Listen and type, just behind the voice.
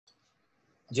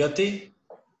Jyoti,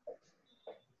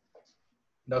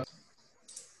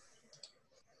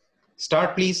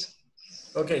 Start, please.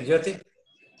 okay, Jyoti.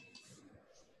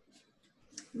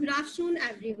 Good afternoon,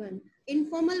 everyone.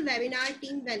 Informal webinar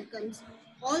team welcomes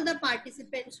all the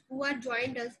participants who are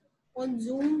joined us on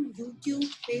Zoom, YouTube,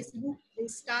 Facebook,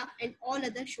 Insta, and all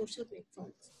other social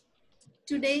platforms.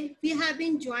 Today, we have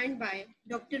been joined by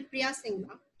Dr. Priya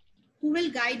Singla, who will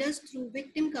guide us through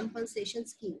victim compensation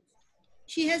schemes.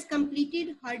 She has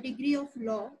completed her degree of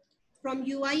law from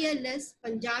UILS,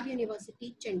 Punjab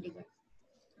University, Chandigarh.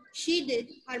 She did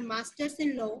her master's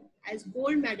in law as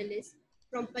gold medalist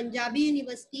from Punjabi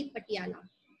University, Patiala.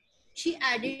 She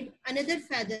added another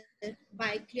feather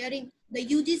by clearing the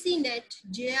UGC NET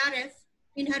JRF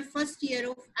in her first year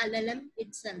of LLM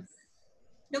itself.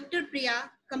 Dr.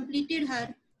 Priya completed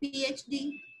her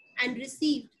PhD and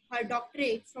received her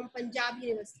doctorate from Punjab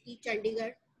University,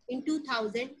 Chandigarh in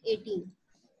 2018.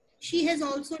 She has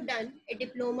also done a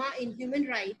diploma in human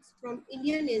rights from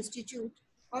Indian Institute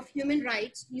of Human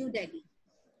Rights, New Delhi.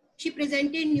 She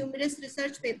presented numerous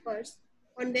research papers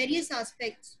on various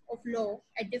aspects of law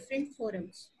at different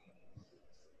forums.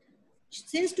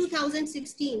 Since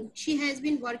 2016, she has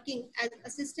been working as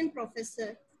assistant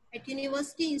professor at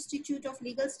University Institute of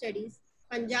Legal Studies,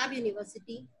 Punjab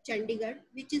University, Chandigarh,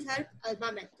 which is her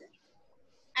alma mater.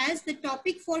 As the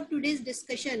topic for today's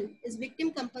discussion is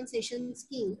victim compensation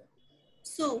scheme,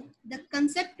 so the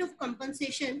concept of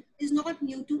compensation is not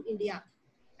new to India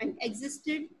and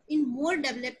existed in more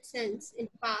developed sense in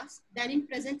past than in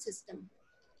present system.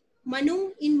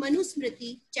 Manu in Manu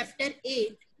Smriti, chapter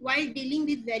 8, while dealing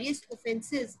with various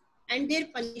offenses and their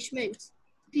punishments,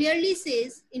 clearly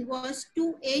says in verse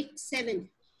 287,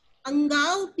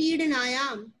 Angav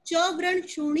Pidanayam Chavran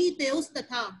Shoni Teos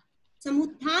Tatha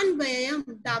Samuthan Vayam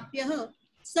Dapyah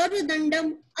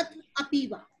Sarvadandam At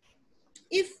Apiva.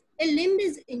 If a limb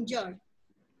is injured,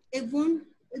 a wound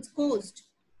is caused,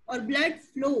 or blood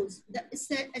flows, the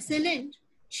assailant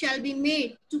shall be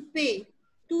made to pay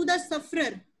to the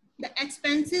sufferer the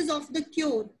expenses of the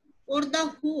cure or the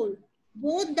whole,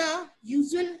 both the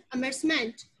usual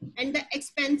amercement and the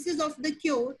expenses of the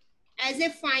cure as a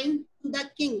fine to the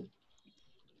king.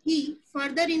 He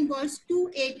further in verse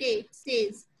 288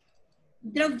 says,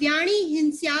 Dravyani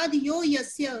hinsyad yo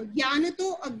yasya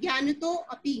gyanato aggyanato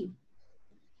api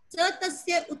च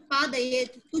तस्य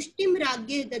उत्पादयेत तुष्टिम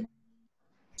राज्ञे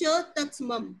च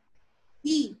तत्समम.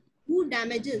 He who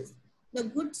damages the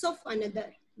goods of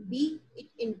another, be it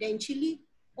intentionally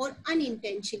or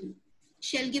unintentionally,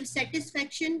 shall give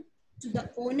satisfaction to the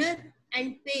owner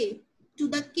and pay to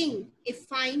the king a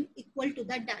fine equal to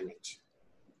the damage.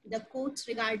 The quotes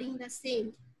regarding the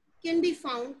same can be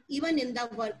found even in the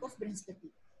work of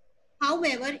Brihaspati.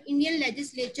 However, Indian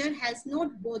legislature has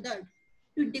not bothered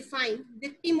to define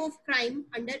victim of crime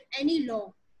under any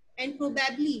law, and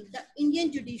probably the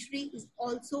Indian judiciary is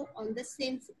also on the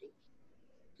same footing.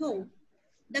 So,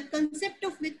 the concept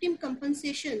of victim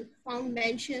compensation found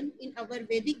mention in our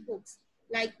Vedic books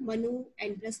like Manu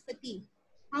and Brihaspati.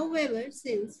 However,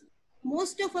 since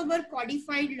most of our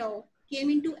codified law came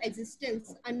into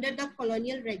existence under the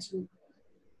colonial regime,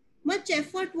 much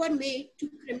effort were made to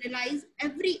criminalize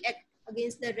every act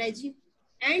against the regime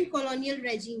and colonial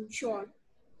regime showed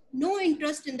no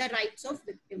interest in the rights of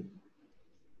victims.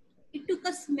 It took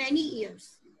us many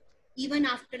years, even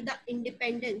after the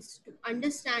independence, to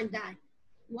understand that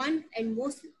one and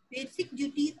most basic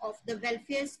duty of the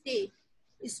welfare state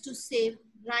is to save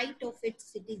right of its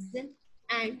citizens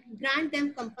and grant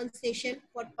them compensation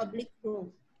for public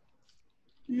wrong.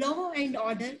 Law and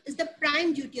order is the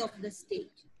prime duty of the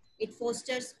state. It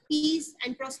fosters peace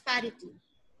and prosperity.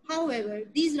 However,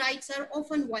 these rights are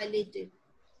often violated.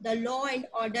 The law and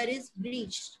order is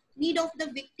breached. Need of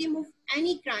the victim of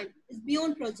any crime is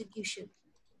beyond prosecution.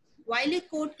 While a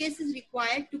court case is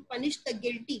required to punish the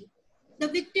guilty, the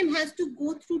victim has to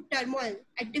go through turmoil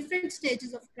at different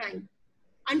stages of crime.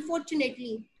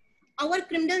 Unfortunately, our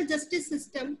criminal justice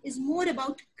system is more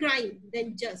about crime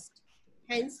than just.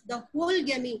 Hence, the whole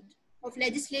gamut of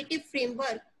legislative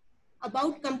framework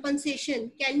about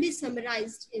compensation can be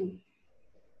summarized in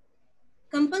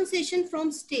compensation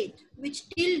from state, which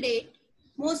till date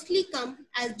mostly come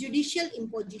as judicial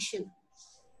imposition.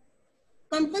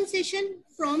 Compensation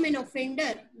from an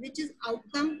offender, which is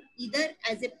outcome either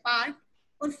as a part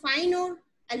or fine or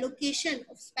allocation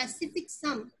of specific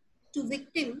sum to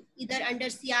victim either under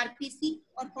CRPC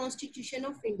or Constitution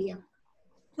of India.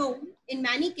 So, in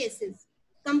many cases,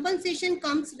 compensation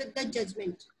comes with the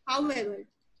judgment. However,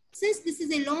 since this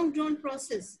is a long drawn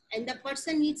process and the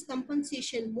person needs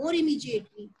compensation more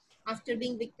immediately after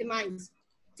being victimized,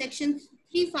 Section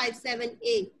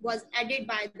 357A was added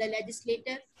by the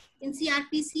legislator in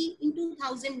CRPC in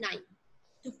 2009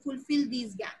 to fulfill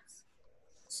these gaps.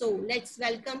 So let's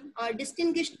welcome our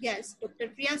distinguished guest, Dr.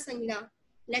 Priya Singla,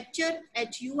 lecturer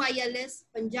at UILS,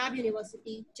 Punjab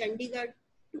University, Chandigarh,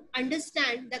 to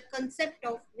understand the concept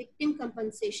of victim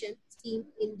compensation scheme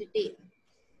in detail.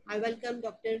 I welcome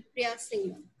Dr. Priya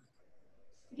Singla.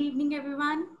 Good evening,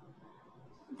 everyone.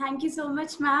 Thank you so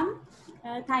much, ma'am.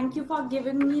 Thank you for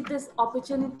giving me this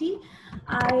opportunity.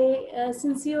 I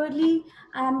sincerely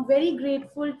am very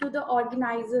grateful to the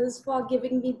organizers for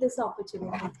giving me this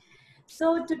opportunity.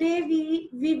 So today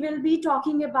we will be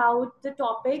talking about the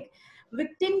topic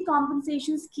victim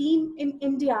compensation scheme in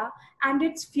India and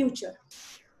its future.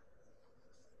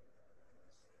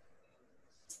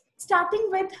 Starting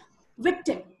with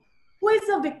victim. Who is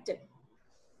a victim?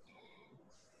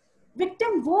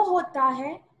 Victim वो होता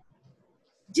है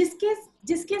जिसके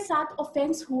जिसके साथ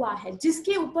offence हुआ है,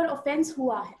 जिसके ऊपर ऑफेंस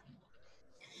हुआ है,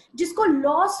 जिसको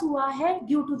लॉस हुआ है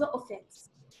due to the offence.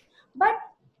 But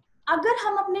अगर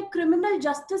हम अपने क्रिमिनल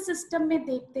जस्टिस सिस्टम में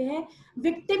देखते हैं,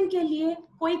 विक्टिम के लिए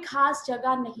कोई खास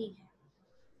जगह नहीं है.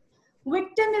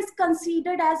 Victim is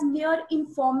considered as mayor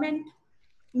इंफॉर्मेंट,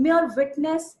 mayor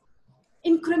witness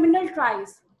in criminal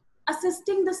trials,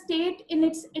 assisting the state in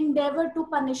its endeavor to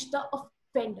punish the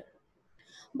offender.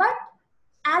 But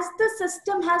as the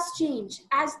system has changed,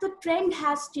 as the trend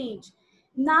has changed,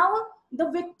 now the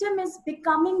victim is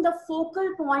becoming the focal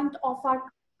point of our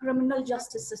criminal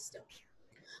justice system.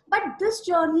 But this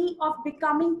journey of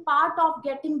becoming part of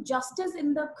getting justice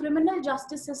in the criminal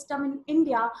justice system in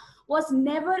India was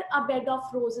never a bed of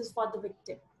roses for the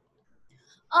victim.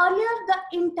 Earlier, the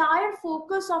entire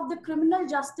focus of the criminal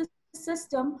justice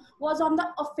system was on the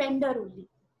offender only,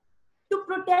 to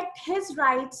protect his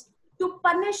rights, to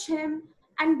punish him,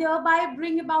 and thereby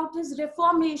bring about his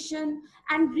reformation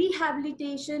and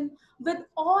rehabilitation with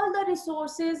all the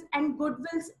resources and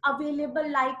goodwills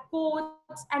available like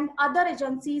courts and other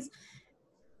agencies.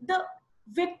 The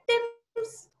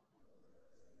victims'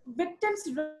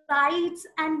 rights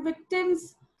and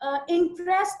victims'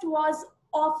 interest was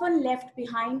often left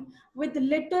behind with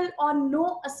little or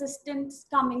no assistance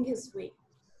coming his way.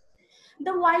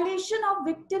 The violation of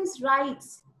victims'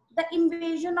 rights, the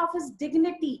invasion of his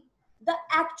dignity, the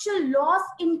actual loss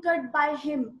incurred by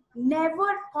him never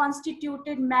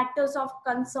constituted matters of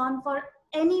concern for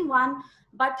anyone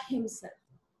but himself.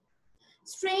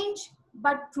 Strange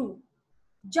but true.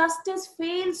 Justice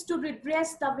fails to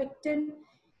redress the victim.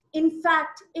 In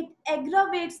fact, it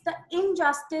aggravates the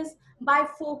injustice by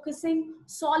focusing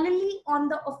solely on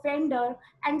the offender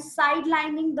and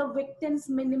sidelining the victim's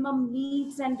minimum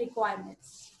needs and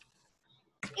requirements.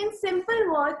 In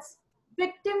simple words,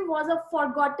 victim was a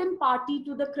forgotten party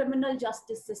to the criminal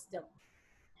justice system.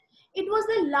 It was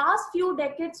the last few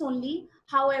decades only,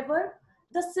 however,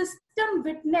 the system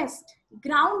witnessed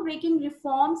groundbreaking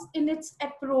reforms in its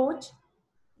approach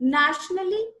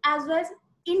nationally as well as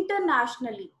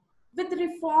internationally, with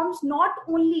reforms not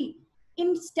only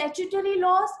in statutory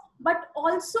laws but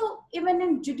also even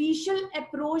in judicial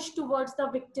approach towards the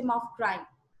victim of crime.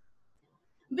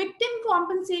 Victim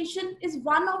compensation is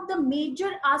one of the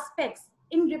major aspects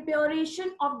in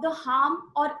reparation of the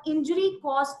harm or injury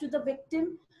caused to the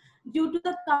victim due to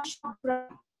the commission of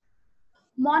crime.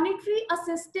 Monetary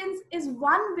assistance is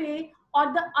one way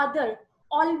or the other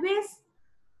always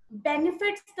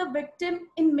benefits the victim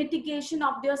in mitigation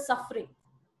of their suffering.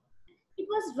 It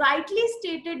was rightly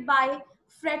stated by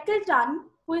Freckleton,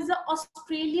 who is an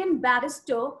Australian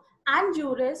barrister and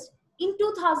jurist, in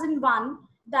 2001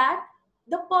 that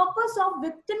the purpose of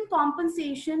victim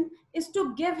compensation is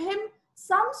to give him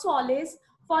some solace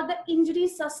for the injury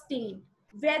sustained,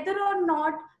 whether or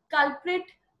not culprit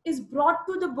is brought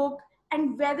to the book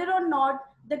and whether or not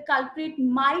the culprit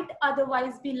might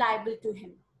otherwise be liable to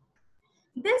him.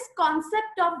 This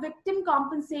concept of victim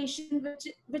compensation,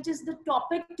 which is the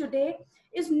topic today,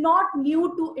 is not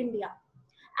new to India.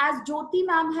 As Jyoti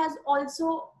ma'am has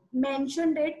also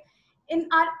mentioned it, in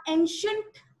our ancient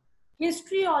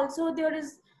history also there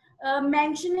is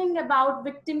mentioning about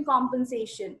victim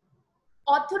compensation.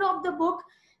 Author of the book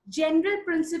General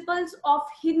Principles of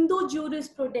Hindu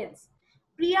Jurisprudence,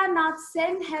 Priya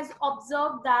Sen has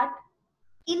observed that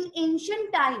in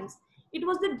ancient times, it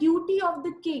was the duty of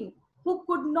the king, who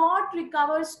could not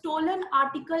recover stolen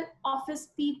article of his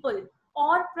people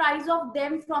or price of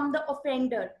them from the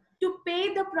offender, to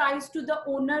pay the price to the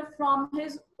owner from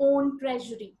his own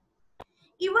treasury.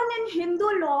 Even in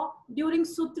Hindu law during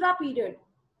Sutra period,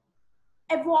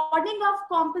 awarding of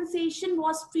compensation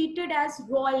was treated as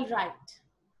royal right.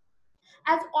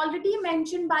 As already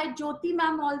mentioned by Jyoti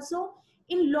ma'am also,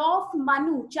 in Law of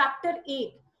Manu, Chapter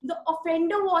 8, the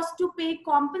offender was to pay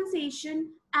compensation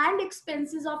and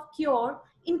expenses of cure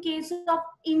in case of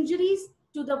injuries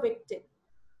to the victim.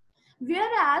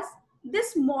 Whereas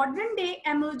this modern day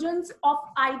emergence of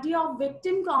idea of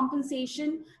victim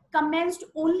compensation commenced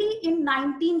only in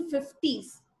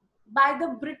 1950s by the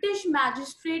British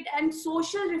magistrate and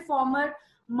social reformer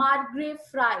Margaret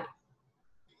Fry.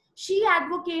 She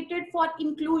advocated for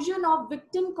inclusion of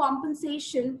victim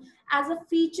compensation as a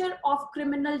feature of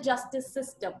criminal justice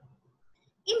system.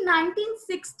 In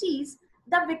 1960s,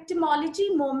 the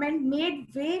victimology movement made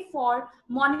way for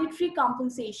monetary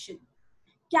compensation.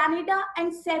 Canada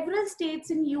and several states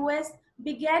in US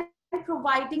began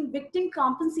providing victim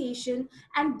compensation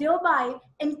and thereby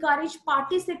encouraged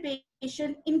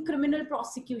participation in criminal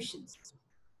prosecutions.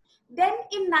 Then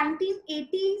in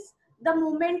 1980s, the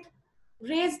movement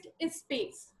raised its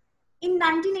pace. In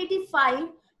 1985,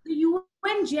 the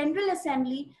UN General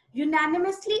Assembly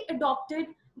unanimously adopted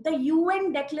the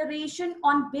UN Declaration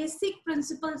on Basic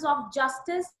Principles of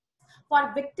Justice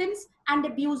for Victims and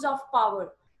Abuse of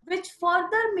Power, which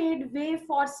further made way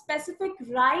for specific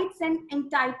rights and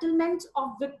entitlements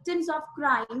of victims of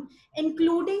crime,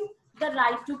 including the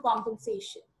right to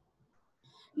compensation.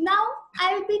 Now,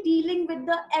 I'll be dealing with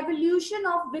the evolution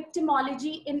of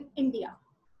victimology in India.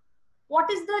 What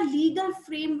is the legal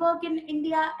framework in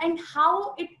India and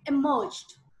how it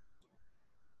emerged?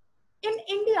 In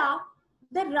India,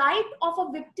 the right of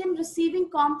a victim receiving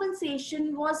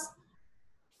compensation was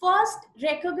first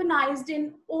recognized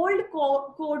in old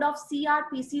code of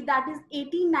CRPC, that is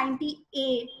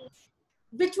 1898,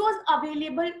 which was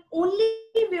available only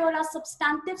where a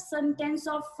substantive sentence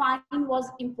of fine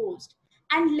was imposed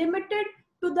and limited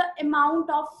to the amount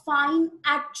of fine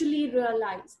actually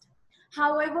realized.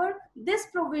 However, this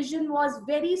provision was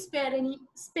very sparely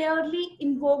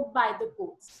invoked by the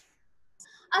courts.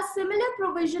 A similar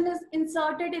provision is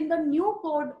inserted in the new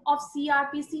code of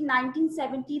CRPC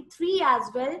 1973 as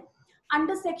well,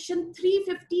 under section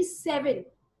 357,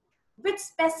 which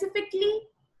specifically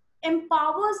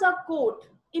empowers a court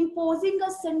imposing a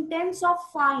sentence of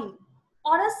fine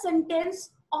or a sentence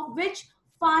of which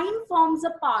fine forms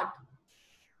a part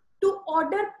to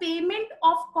order payment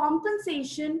of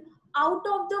compensation out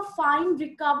of the fine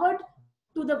recovered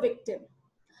to the victim.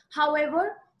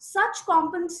 However, such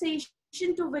compensation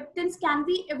to victims can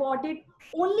be awarded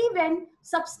only when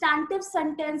substantive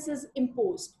sentence is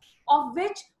imposed, of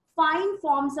which fine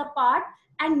forms a part,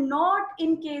 and not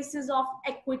in cases of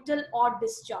acquittal or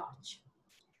discharge.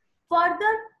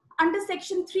 Further, under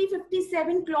section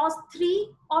 357 clause 3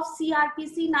 of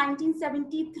CRPC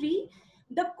 1973,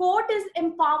 the court is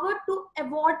empowered to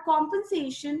award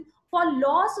compensation for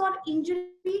loss or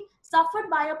injury suffered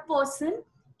by a person,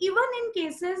 even in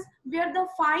cases where the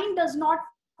fine does not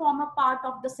form a part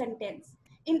of the sentence.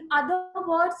 In other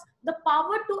words, the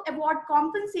power to award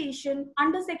compensation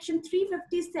under section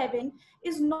 357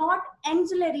 is not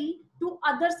ancillary to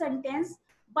other sentence,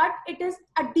 but it is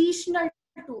additional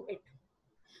to it.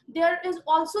 There is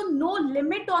also no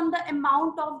limit on the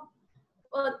amount of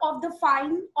the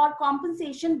fine or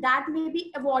compensation that may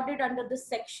be awarded under this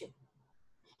section.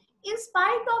 In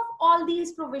spite of all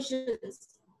these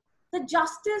provisions, the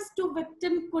justice to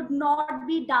victim could not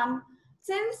be done,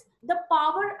 since the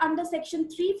power under section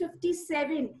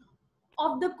 357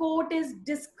 of the court is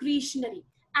discretionary,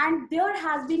 and there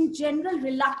has been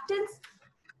reluctance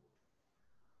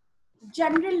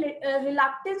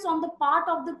on the part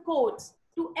of the courts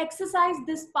to exercise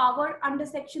this power under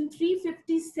section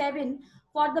 357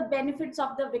 for the benefits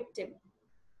of the victim.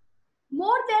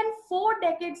 More than 4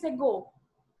 decades ago,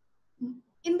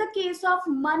 in the case of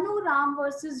Manu Ram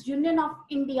versus Union of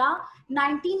India,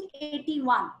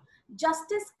 1981,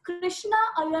 Justice Krishna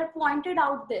Iyer pointed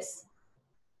out this,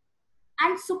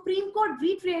 and Supreme Court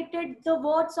reiterated the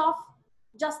words of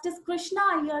Justice Krishna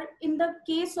Iyer in the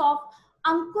case of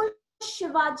Ankush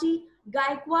Shivaji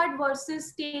Gaikwad versus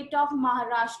State of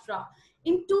Maharashtra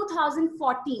in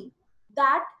 2014,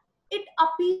 that it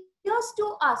appears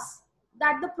to us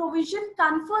that the provision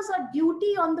confers a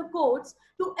duty on the courts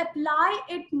to apply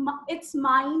its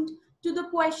mind to the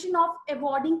question of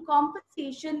awarding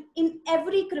compensation in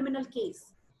every criminal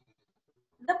case.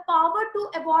 The power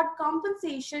to award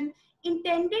compensation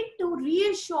intended to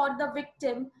reassure the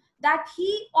victim that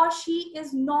he or she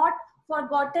is not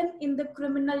forgotten in the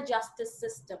criminal justice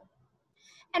system.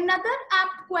 Another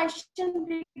apt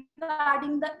question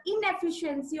regarding the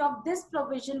inefficiency of this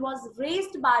provision was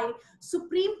raised by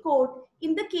Supreme Court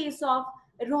in the case of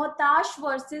Rohtash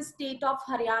versus State of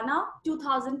Haryana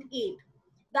 2008,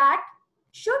 that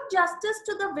should justice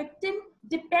to the victim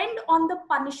depend on the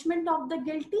punishment of the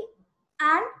guilty?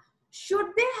 And should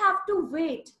they have to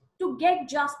wait to get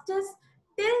justice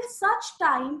till such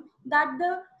time that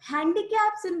the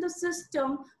handicaps in the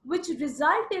system which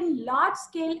result in large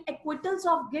scale acquittals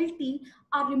of guilty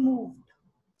are removed?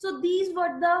 So these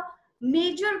were the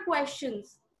major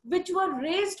questions which were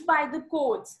raised by the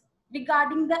courts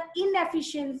regarding the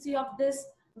inefficiency of this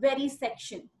very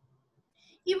section.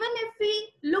 Even if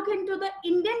we look into the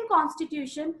Indian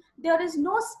constitution, there is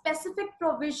no specific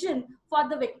provision for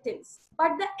the victims,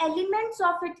 but the elements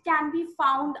of it can be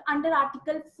found under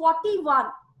Article 41,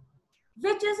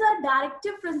 which is a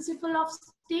directive principle of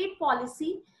state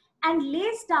policy and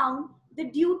lays down the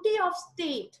duty of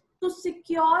state to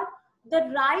secure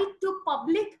the right to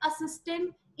public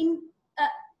assistance in uh,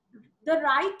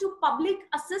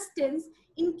 assistance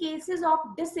in cases of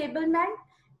disablement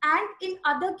and in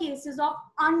other cases of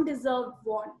undeserved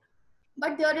want.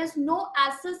 But there is no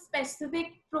as a specific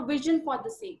provision for the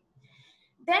same.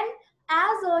 Then,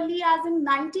 as early as in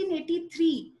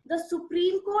 1983, the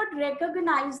Supreme Court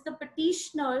recognized the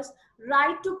petitioner's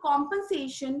right to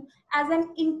compensation as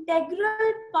an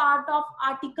integral part of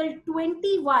Article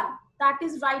 21, that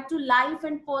is, right to life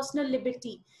and personal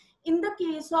liberty, in the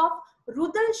case of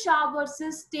Rudal Shah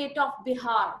versus State of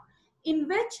Bihar, in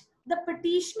which the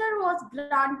petitioner was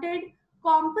granted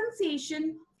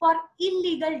compensation for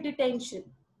illegal detention.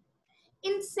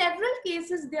 In several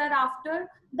cases thereafter,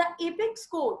 the apex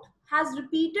court has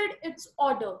repeated its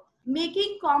order,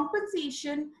 making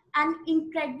compensation an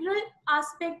integral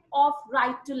aspect of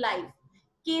right to life.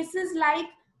 Cases like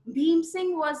Bhim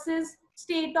Singh versus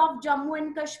State of Jammu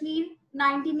and Kashmir,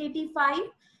 1985,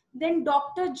 then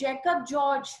Dr. Jacob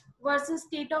George versus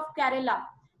State of Kerala,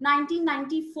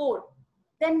 1994,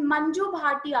 then Manju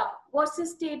Bhatia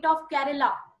versus State of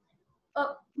Kerala,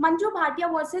 Manju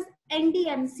Bhatia versus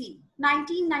NDMC,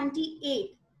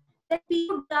 1998. Then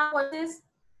P.U. versus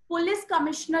Police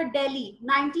Commissioner Delhi,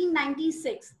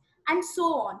 1996, and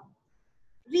so on.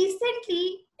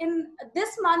 Recently, in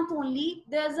this month only,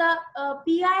 there's a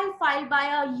PI filed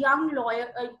by a young lawyer,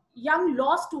 a young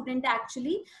law student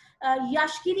actually,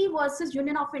 Yashgiri versus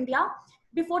Union of India,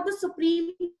 before the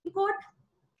Supreme Court,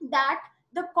 that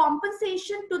the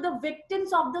compensation to the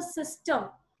victims of the system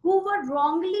who were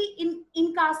wrongly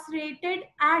incarcerated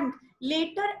and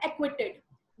later acquitted,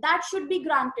 that should be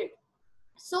granted.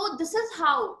 So this is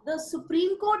how the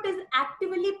Supreme Court is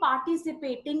actively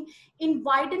participating in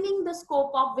widening the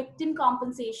scope of victim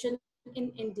compensation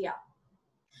in India.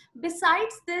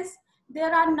 Besides this,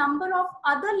 there are a number of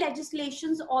other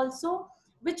legislations also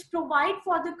which provide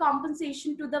for the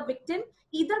compensation to the victim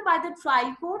either by the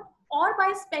trial court or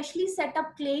by specially set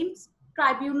up claims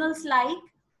tribunals like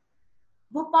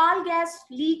Bhopal Gas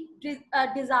Leak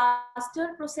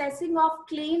Disaster Processing of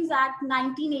Claims Act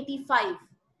 1985.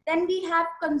 Then we have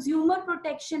Consumer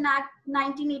Protection Act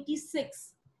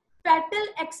 1986, Fatal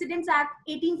Accidents Act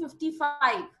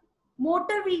 1855,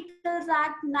 Motor Vehicles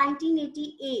Act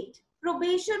 1988,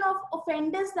 Probation of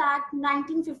Offenders Act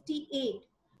 1958,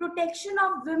 Protection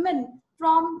of Women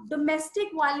from Domestic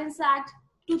Violence Act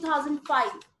 2005.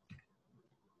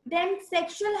 Then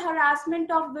Sexual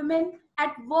Harassment of Women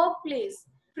at Workplace,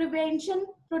 Prevention,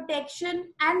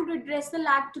 Protection and Redressal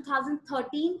Act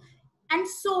 2013, and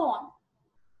so on.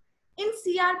 In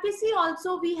CRPC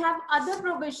also we have other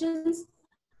provisions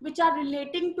which are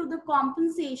relating to the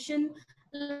compensation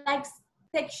like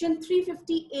section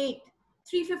 358,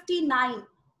 359,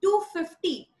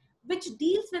 250, which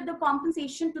deals with the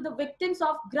compensation to the victims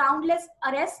of groundless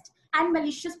arrest and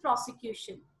malicious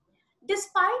prosecution.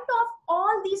 Despite of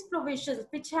all these provisions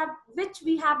which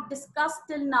we have discussed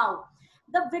till now,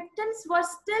 the victims were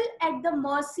still at the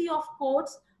mercy of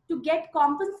courts to get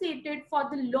compensated for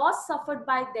the loss suffered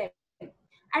by them,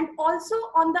 and also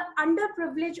on the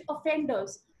underprivileged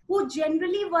offenders who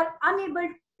generally were unable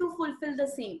to fulfill the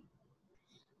same.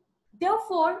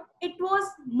 Therefore, it was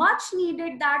much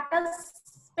needed that a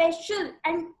special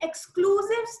and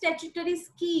exclusive statutory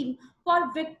scheme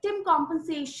for victim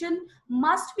compensation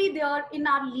must be there in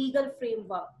our legal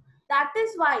framework. That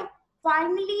is why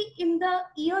finally in the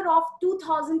year of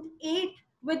 2008,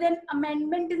 with an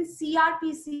amendment in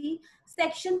CRPC,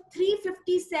 section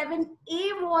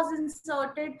 357A was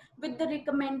inserted with the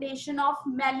recommendation of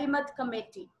Malimat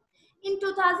Committee. In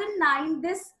 2009,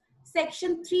 this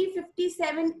section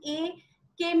 357A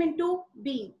came into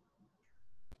being,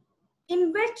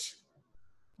 in which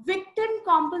victim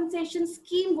compensation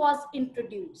scheme was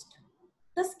introduced.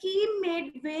 The scheme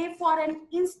made way for an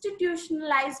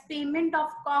institutionalized payment of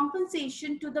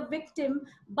compensation to the victim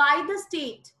by the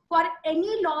state for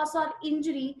any loss or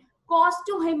injury caused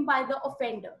to him by the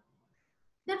offender.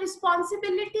 the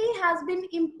responsibility has been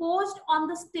imposed on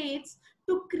the states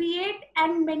to create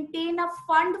and maintain a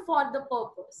fund for the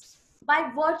purpose.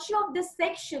 By virtue of this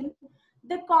section,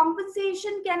 the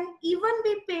compensation can even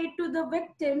be paid to the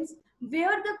victims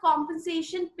where the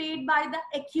compensation paid by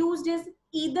the accused is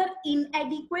either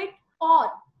inadequate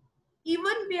or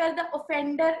even where the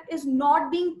offender is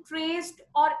not being traced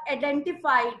or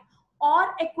identified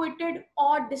or acquitted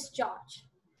or discharged.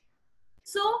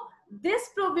 So this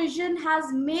provision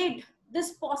has made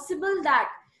this possible that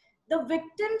the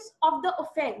victims of the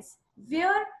offense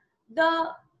where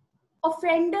the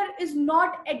offender is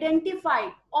not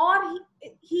identified or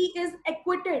he is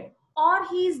acquitted or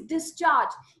he is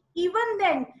discharged, even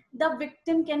then the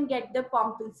victim can get the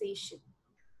compensation.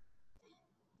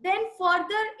 Then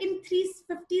further in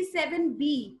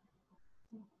 357B,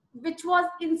 which was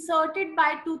inserted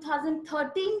by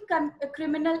 2013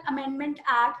 Criminal Amendment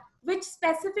Act, which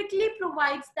specifically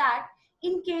provides that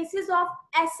in cases of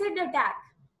acid attack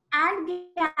and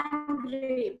gang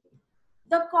rape,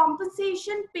 the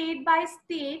compensation paid by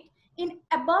state in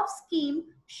above scheme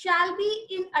shall be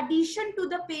in addition to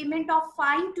the payment of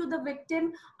fine to the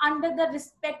victim under the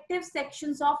respective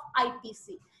sections of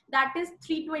IPC, that is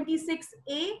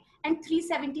 326A and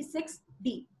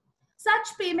 376D.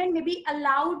 Such payment may be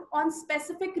allowed on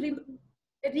specific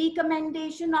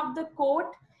recommendation of the court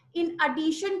in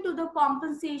addition to the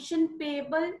compensation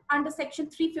payable under section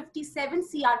 357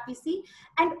 CRPC,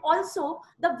 and also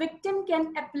the victim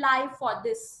can apply for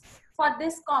this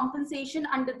compensation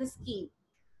under the scheme.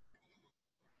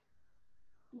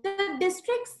 The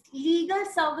district's legal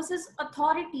services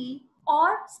authority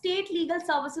or state legal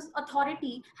services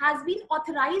authority has been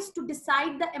authorized to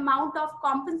decide the amount of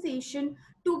compensation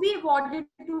to be awarded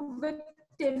to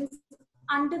victims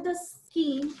under the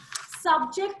scheme,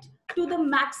 subject to the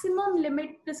maximum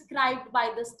limit prescribed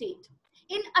by the state.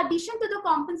 In addition to the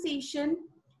compensation,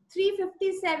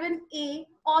 357A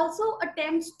also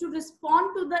attempts to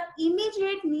respond to the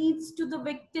immediate needs to the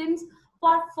victims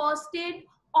for first aid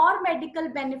or medical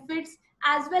benefits,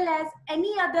 as well as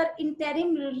any other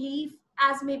interim relief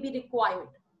as may be required.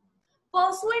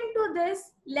 Pursuant to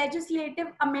this legislative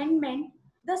amendment,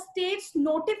 the states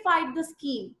notified the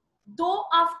scheme, though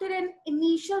after an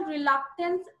initial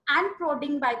reluctance and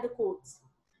prodding by the courts.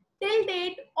 Till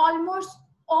date, almost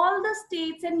all the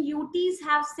states and UTs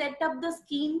have set up the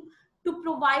scheme to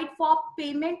provide for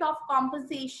payment of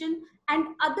compensation and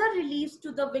other reliefs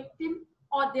to the victim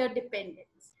or their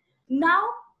dependents. Now,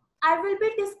 I will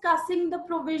be discussing the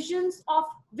provisions of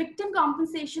victim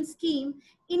compensation scheme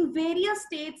in various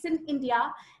states in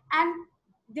India, and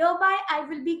thereby I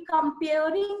will be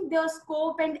comparing their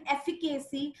scope and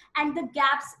efficacy and the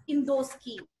gaps in those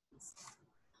schemes.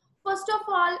 First of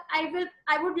all,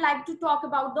 I would like to talk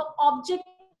about the object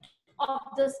of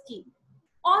the scheme.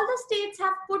 All the states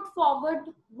have put forward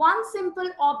one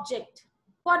simple object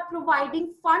for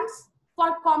providing funds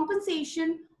for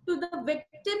compensation to the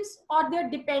victims or their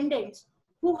dependents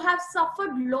who have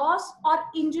suffered loss or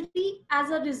injury as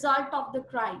a result of the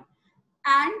crime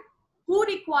and who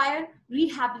require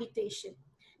rehabilitation.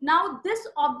 Now, this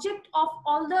object of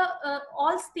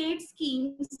all state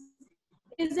schemes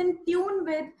is in tune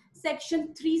with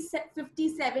section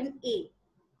 357A.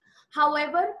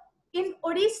 However, in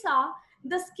Odisha,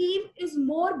 the scheme is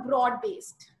more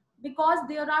broad-based because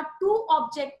there are two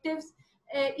objectives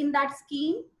in that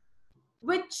scheme,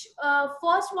 which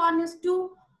first one is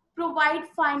to provide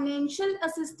financial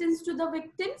assistance to the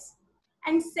victims,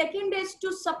 and second is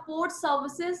to support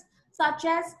services such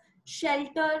as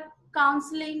shelter,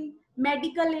 counseling,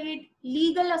 medical aid,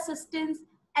 legal assistance,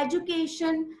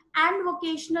 education, and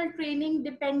vocational training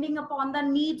depending upon the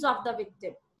needs of the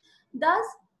victim. Thus,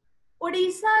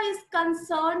 Odisha is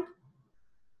concerned,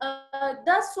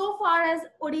 so far as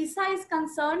Odisha is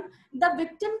concerned, the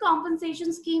victim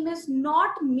compensation scheme is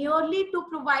not merely to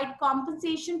provide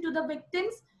compensation to the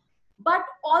victims, but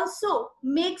also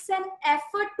makes an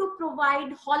effort to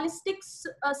provide holistic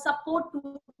support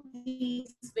to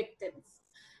these victims.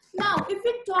 Now, if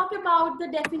we talk about the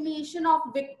definition of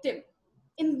victim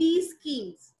in these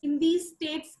schemes, in these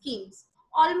state schemes,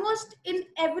 almost in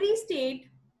every state,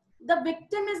 the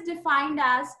victim is defined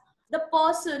as the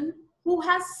person who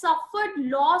has suffered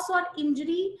loss or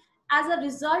injury as a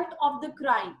result of the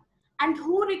crime and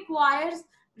who requires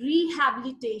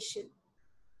rehabilitation,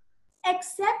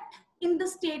 except in the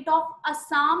state of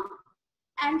Assam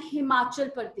and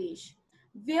Himachal Pradesh,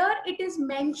 where it is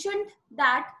mentioned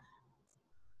that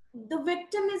the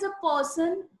victim is a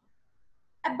person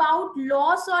about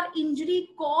loss or injury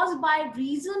caused by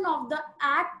reason of the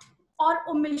act or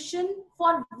omission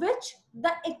for which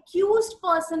the accused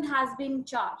person has been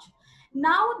charged.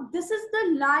 Now, this is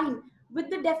the line with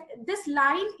this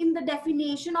line in the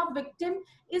definition of victim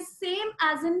is same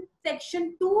as in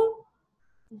section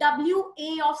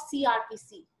 2WA of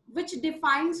CRPC, which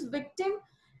defines victim,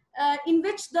 in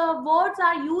which the words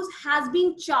are used has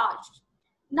been charged.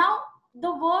 Now,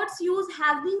 the words used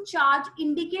has been charged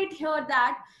indicate here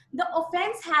that the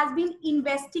offense has been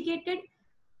investigated,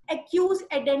 accused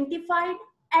identified,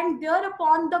 and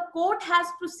thereupon the court has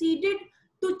proceeded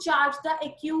to charge the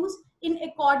accused in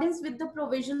accordance with the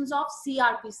provisions of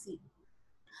CRPC.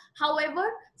 However,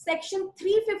 section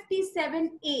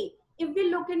 357A, if we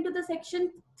look into the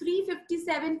section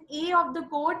 357A of the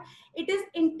code, it is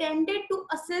intended to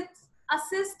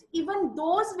assist even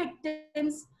those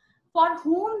victims for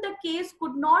whom the case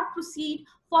could not proceed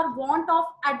for want of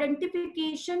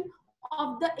identification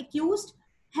of the accused.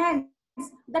 Hence,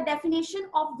 the definition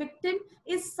of victim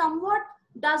is somewhat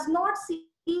does not seem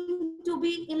to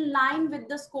be in line with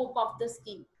the scope of the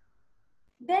scheme.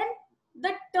 Then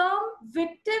the term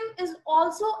victim is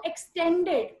also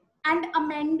extended and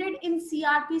amended in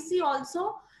CRPC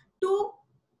also to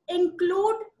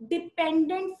include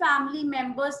dependent family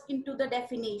members into the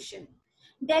definition.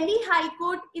 Delhi High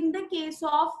Court in the case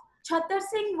of Chhattar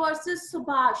Singh versus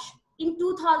Subhash in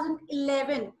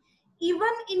 2011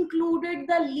 even included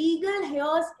the legal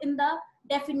heirs in the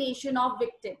definition of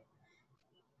victim.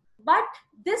 But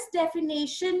this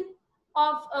definition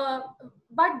of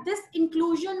but this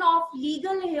inclusion of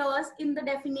legal heirs in the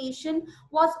definition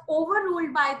was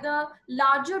overruled by the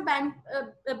larger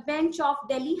bench of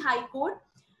Delhi High Court,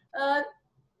 uh,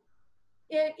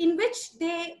 in which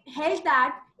they held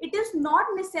that it is not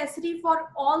necessary for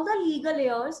all the legal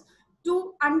heirs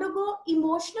to undergo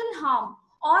emotional harm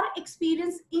or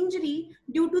experience injury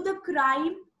due to the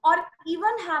crime or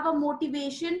even have a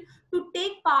motivation to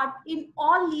take part in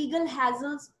all legal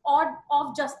hassles or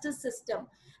of justice system.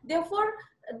 Therefore,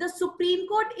 the Supreme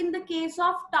Court in the case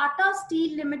of Tata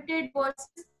Steel Limited versus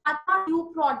Tata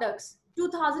New Products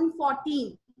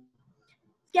 2014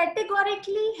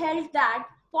 categorically held that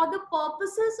for the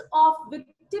purposes of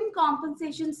victim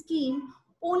compensation scheme,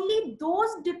 only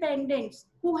those dependents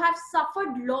who have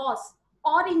suffered loss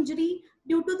or injury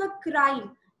due to the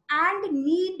crime and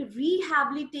need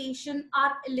rehabilitation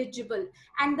are eligible,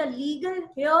 and the legal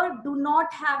here do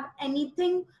not have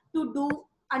anything to do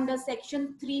under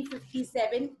section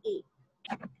 357A.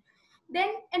 Then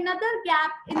another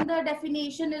gap in the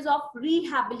definition is of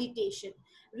rehabilitation.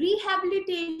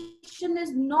 Rehabilitation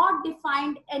is not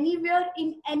defined anywhere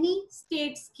in any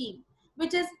state scheme,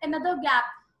 which is another gap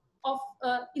of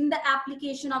in the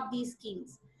application of these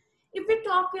schemes. If we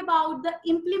talk about the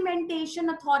implementation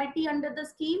authority under the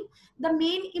scheme, the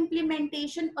main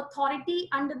implementation authority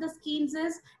under the schemes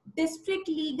is District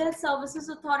Legal Services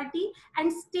Authority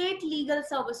and State Legal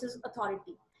Services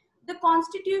Authority. The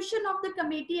constitution of the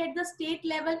committee at the state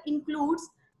level includes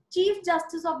Chief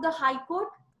Justice of the High Court,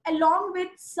 along with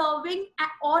serving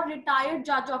or retired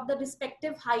judge of the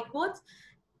respective high courts,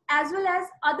 as well as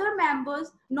other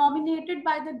members nominated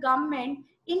by the government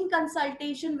in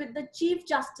consultation with the Chief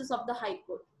Justice of the High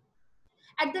Court.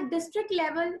 At the district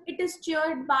level, it is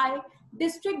chaired by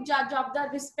district judge of the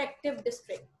respective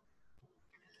district.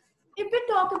 If we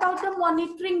talk about the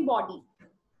monitoring body,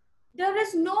 there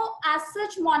is no as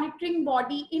such monitoring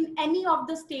body in any of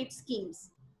the state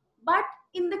schemes. But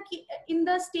in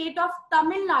the state of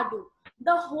Tamil Nadu,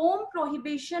 the Home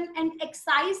Prohibition and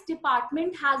Excise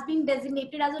Department has been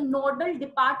designated as a nodal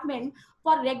department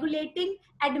for regulating,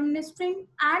 administering,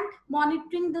 and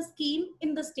monitoring the scheme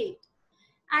in the state.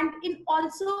 And in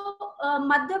also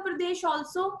Madhya Pradesh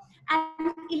also,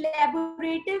 an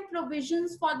elaborative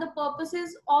provisions for the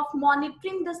purposes of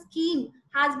monitoring the scheme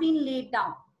has been laid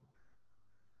down.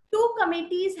 Two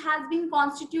committees has been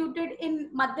constituted in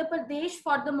Madhya Pradesh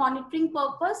for the monitoring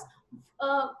purpose.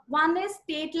 One is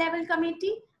state level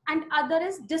committee and other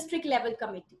is district level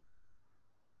committee.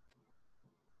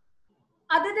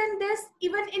 Other than this,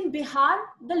 even in Bihar,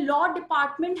 the law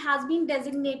department has been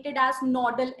designated as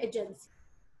nodal agency.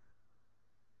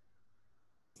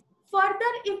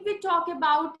 Further, if we talk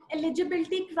about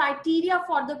eligibility criteria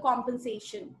for the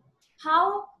compensation,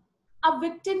 how a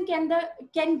victim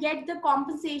can get the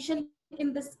compensation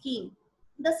in the scheme.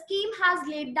 The scheme has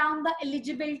laid down the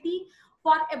eligibility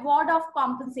for award of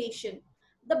compensation.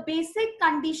 The basic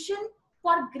condition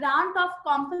for grant of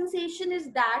compensation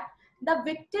is that the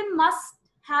victim must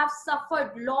have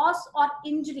suffered loss or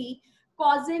injury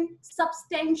causing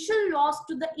substantial loss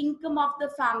to the income of the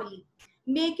family,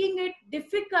 making it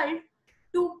difficult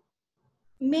to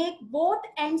make both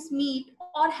ends meet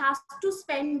or has to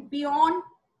spend beyond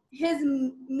his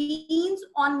means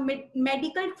on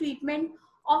medical treatment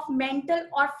of mental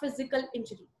or physical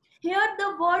injury. Here,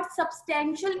 the word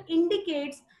substantial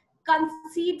indicates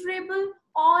considerable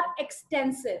or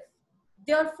extensive.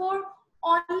 Therefore,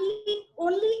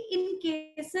 only in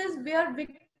cases where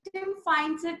victim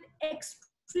finds it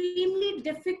extremely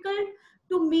difficult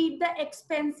to meet the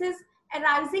expenses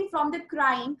arising from the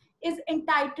crime is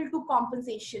entitled to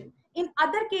compensation. In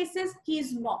other cases, he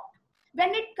is not. When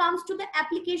it comes to the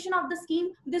application of the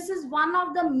scheme, this is one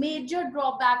of the major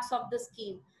drawbacks of the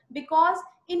scheme, because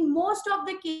in most of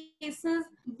the cases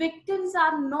victims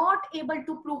are not able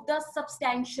to prove the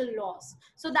substantial loss.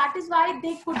 So that is why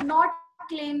they could not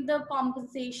claim the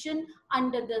compensation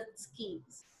under the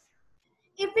schemes.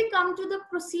 If we come to the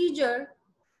procedure,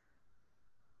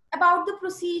 about the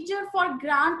procedure for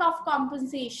grant of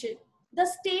compensation, the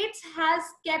states has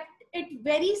kept it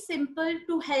very simple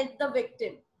to help the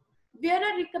victim. Where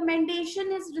a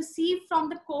recommendation is received from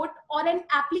the court or an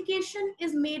application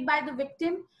is made by the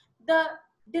victim, the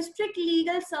district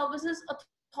legal services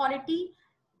authority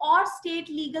or state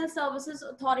legal services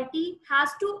authority has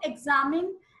to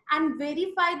examine and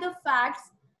verify the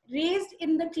facts raised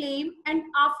in the claim, and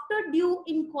after due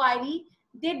inquiry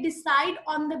they decide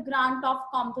on the grant of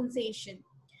compensation.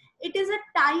 It is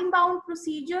a time-bound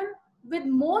procedure, with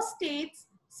most states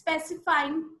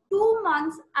specifying 2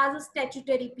 months as a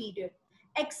statutory period,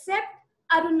 except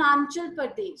Arunachal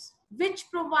Pradesh, which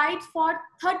provides for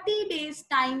 30 days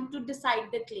time to decide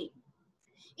the claim.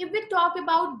 If we talk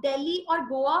about Delhi or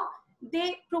Goa,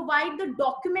 they provide the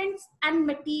documents and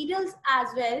materials as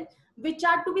well, which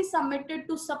are to be submitted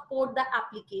to support the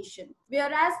application.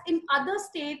 Whereas in other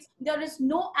states, there is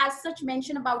no as such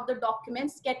mention about the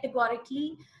documents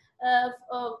categorically uh,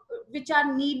 uh, which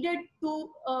are needed to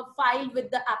file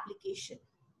with the application.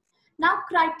 Now,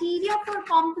 criteria for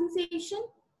compensation.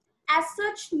 As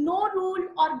such, no rule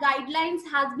or guidelines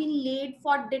has been laid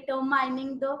for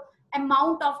determining the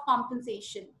amount of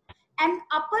compensation. An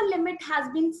upper limit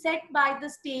has been set by the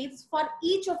states for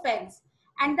each offense,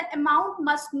 and the amount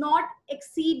must not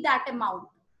exceed that amount.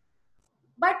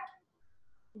 But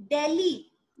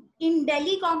in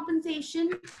Delhi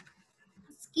compensation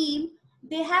scheme,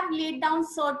 they have laid down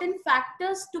certain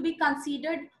factors to be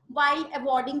considered while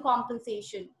awarding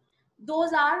compensation.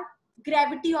 Those are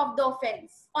gravity of the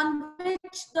offense, on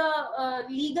which the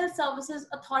legal services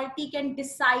authority can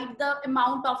decide the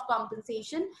amount of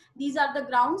compensation. These are the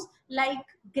grounds like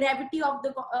gravity of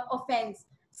the offense,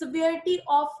 severity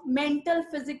of mental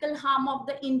physical harm of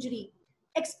the injury,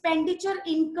 expenditure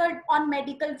incurred on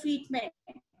medical treatment,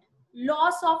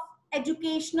 loss of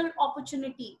educational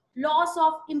opportunity, loss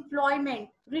of employment,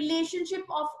 relationship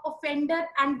of offender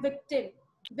and victim,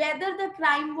 whether the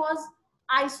crime was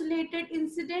isolated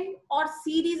incident or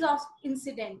series of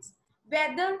incidents,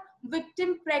 whether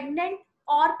victim pregnant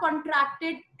or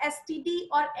contracted STD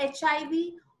or HIV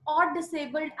or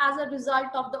disabled as a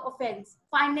result of the offense,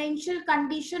 financial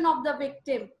condition of the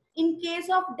victim, in case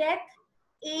of death,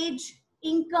 age,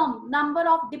 income, number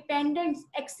of dependents,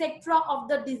 etc. of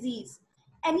the disease.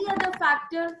 Any other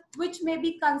factor which may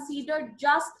be considered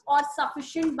just or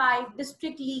sufficient by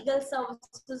district legal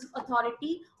services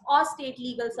authority or state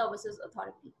legal services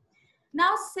authority.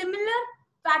 Now, similar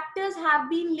factors have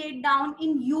been laid down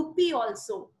in UP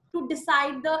also to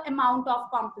decide the amount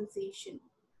of compensation.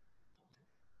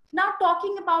 Now,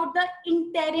 talking about the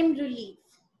interim relief.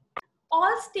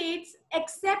 All states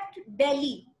except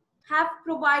Delhi have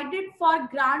provided for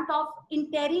grant of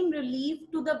interim relief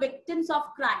to the victims of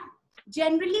crime.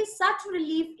 Generally, such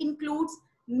relief includes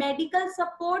medical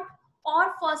support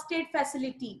or first aid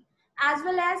facility, as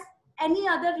well as any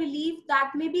other relief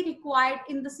that may be required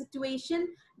in the situation,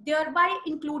 thereby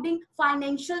including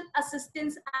financial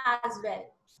assistance as well.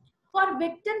 For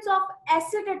victims of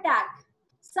acid attack,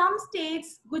 some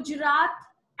states, Gujarat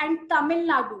and Tamil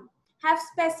Nadu, have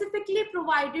specifically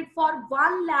provided for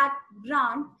 1 lakh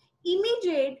grant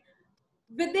immediate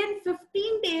within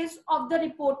 15 days of the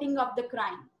reporting of the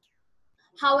crime.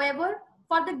 However,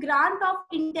 for the grant of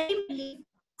interim relief,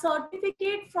 a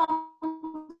certificate from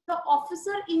the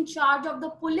officer in charge of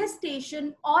the police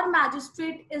station or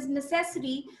magistrate is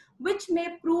necessary, which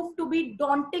may prove to be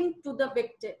daunting to the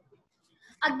victim.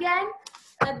 Again,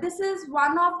 this is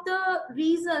one of the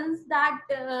reasons that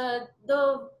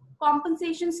the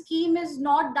compensation scheme is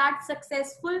not that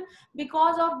successful,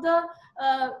 because of the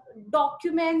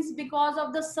documents, because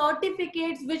of the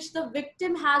certificates which the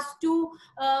victim has to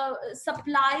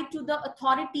supply to the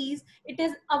authorities. It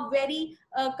is a very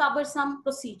cumbersome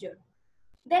procedure.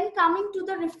 Then coming to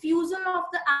the refusal of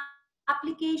the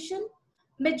application,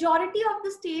 majority of the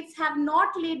states have not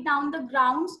laid down the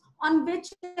grounds on which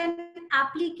an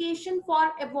application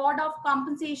for award of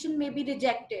compensation may be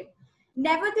rejected.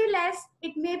 Nevertheless,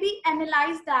 it may be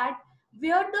analyzed that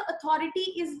where the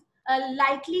authority is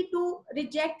likely to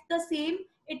reject the same,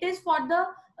 it is for the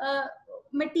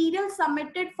material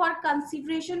submitted for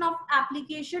consideration of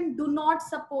application do not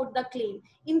support the claim.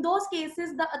 In those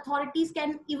cases, the authorities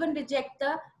can even reject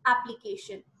the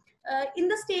application. In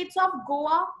the states of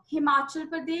Goa, Himachal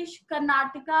Pradesh,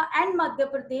 Karnataka, and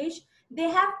Madhya Pradesh, they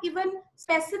have even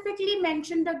specifically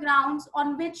mentioned the grounds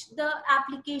on which the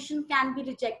application can be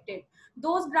rejected.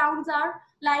 Those grounds are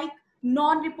like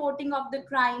non-reporting of the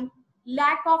crime,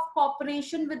 lack of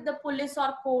cooperation with the police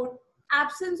or court,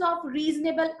 absence of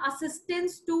reasonable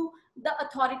assistance to the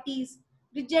authorities,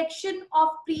 rejection of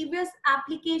previous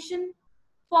application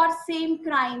for same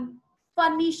crime,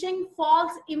 furnishing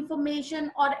false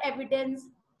information or evidence,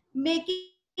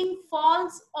 making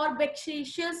false or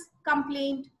vexatious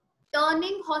complaint,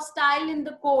 turning hostile in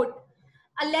the court,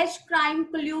 alleged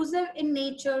crime collusive in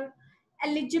nature,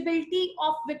 eligibility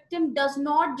of victim does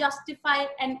not justify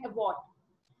an award.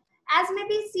 As may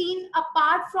be seen,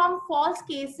 apart from false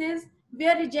cases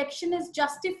where rejection is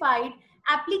justified,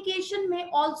 application may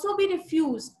also be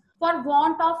refused for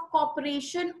want of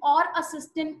cooperation or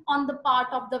assistance on the part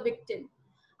of the victim.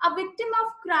 A victim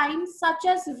of crimes such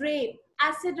as rape,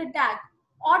 acid attack,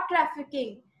 or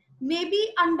trafficking may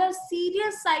be under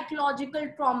serious psychological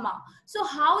trauma. So,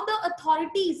 how the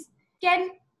authorities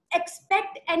can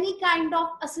expect any kind of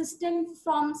assistance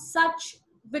from such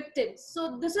victims?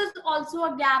 So this is also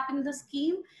a gap in the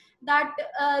scheme, that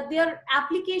their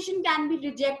application can be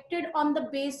rejected on the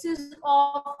basis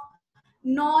of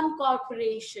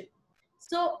non-cooperation.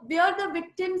 So where the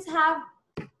victims have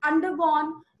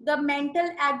undergone the mental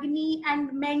agony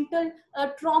and mental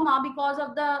trauma because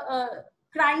of the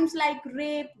crimes like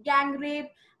rape, gang rape,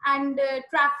 and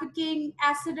trafficking,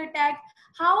 acid attack,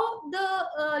 how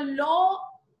the law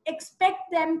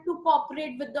expect them to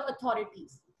cooperate with the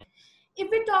authorities. If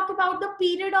we talk about the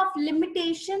period of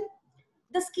limitation,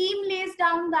 the scheme lays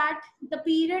down that the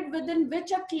period within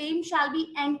which a claim shall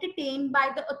be entertained by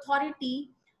the authority,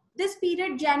 this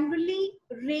period generally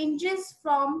ranges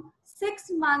from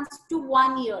 6 months to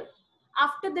 1 year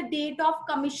after the date of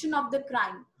commission of the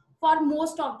crime for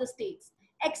most of the states,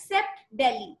 except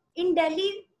Delhi. In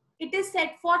Delhi, it is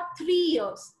set for 3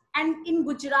 years, and in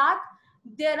Gujarat,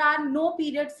 there are no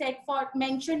periods set for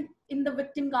mentioned in the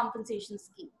victim compensation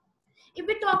scheme. If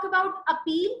we talk about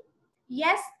appeal,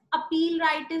 yes, appeal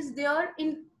right is there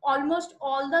in almost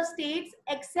all the states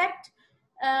except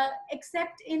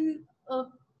in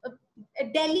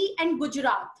Delhi and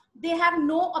Gujarat. They have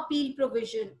no appeal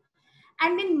provision.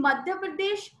 And in Madhya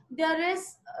Pradesh, there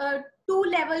is two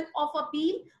level of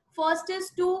appeal. First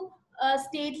is to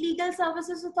State Legal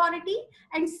Services Authority,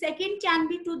 and second can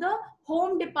be to the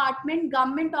Home Department,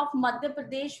 Government of Madhya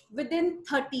Pradesh within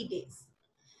 30 days.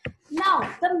 Now,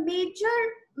 the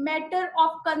major matter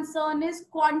of concern is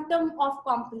quantum of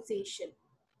compensation.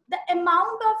 The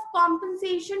amount of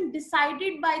compensation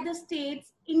decided by the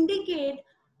states indicate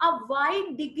a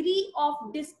wide degree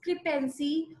of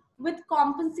discrepancy, with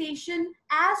compensation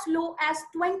as low as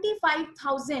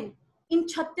 25,000 in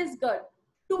Chhattisgarh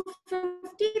to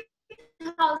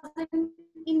 50,000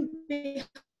 in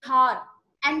Bihar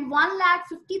and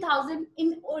 1,50,000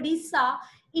 in Odisha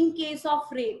in case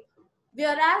of rape.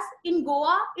 Whereas in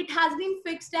Goa, it has been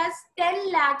fixed as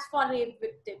 10 lakhs for rape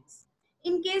victims.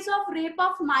 In case of rape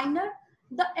of minor,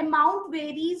 the amount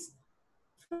varies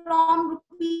from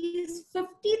rupees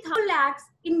 50,000 lakhs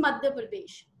in Madhya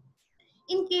Pradesh.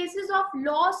 In cases of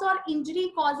loss or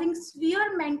injury causing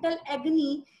severe mental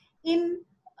agony in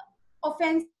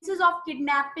offenses of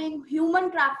kidnapping,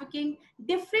 human trafficking,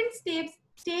 different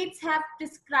states have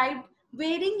prescribed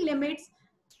varying limits,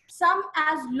 some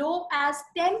as low as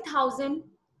 10,000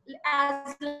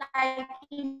 as like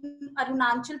in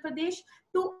Arunachal Pradesh,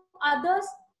 to others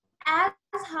as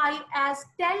high as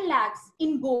 10 lakhs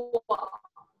in Goa.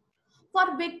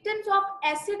 For victims of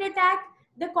acid attack,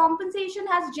 the compensation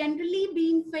has generally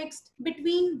been fixed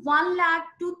between 1 lakh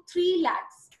to 3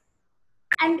 lakhs.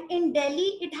 And in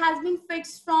Delhi, it has been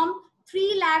fixed from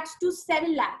 3 lakhs to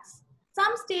 7 lakhs.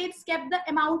 Some states kept the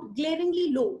amount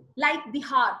glaringly low, like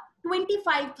Bihar,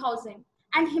 25,000,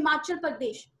 and Himachal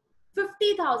Pradesh,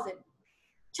 50,000.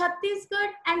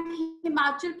 Chhattisgarh and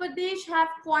Himachal Pradesh have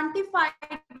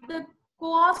quantified the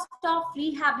cost of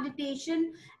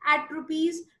rehabilitation at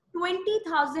rupees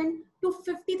 20,000 to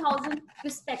 50,000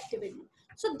 respectively.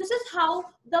 So this is how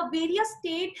the various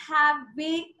states have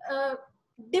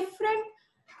different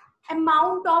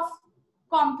amount of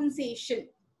compensation.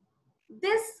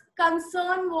 This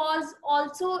concern was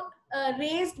also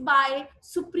raised by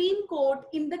Supreme Court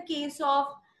in the case of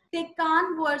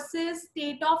Tekan versus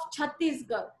State of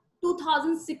Chhattisgarh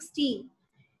 2016,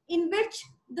 in which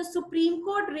the Supreme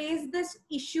Court raised this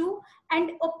issue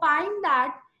and opined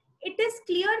that it is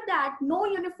clear that no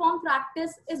uniform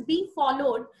practice is being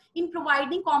followed in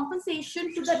providing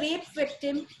compensation to the rape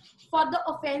victim for the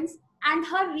offense and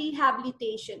her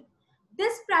rehabilitation.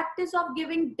 This practice of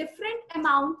giving different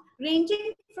amount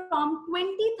ranging from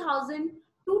 20,000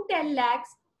 to 10 lakhs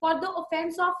for the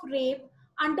offense of rape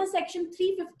under section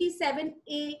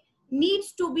 357A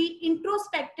needs to be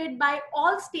introspected by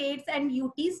all states and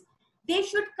UTs. They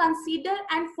should consider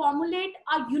and formulate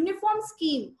a uniform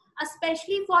scheme,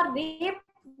 especially for rape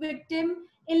victim,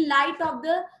 in light of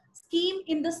the scheme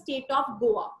in the state of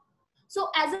Goa. So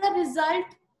as a result,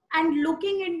 and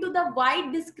looking into the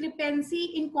wide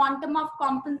discrepancy in quantum of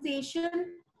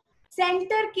compensation,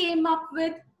 Center came up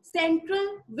with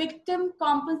Central Victim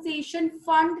Compensation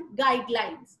Fund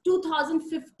Guidelines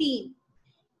 2015,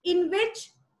 in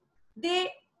which they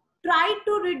try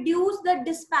to reduce the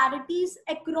disparities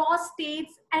across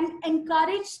states and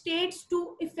encourage states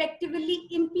to effectively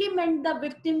implement the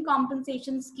victim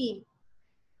compensation scheme.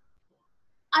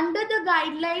 Under the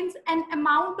guidelines, an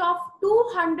amount of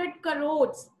 200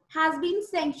 crores has been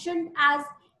sanctioned as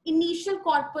initial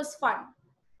corpus fund.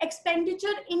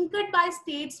 Expenditure incurred by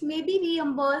states may be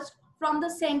reimbursed from the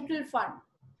central fund.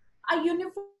 A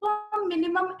uniform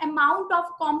minimum amount of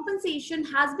compensation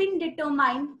has been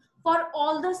determined for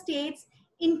all the states,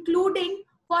 including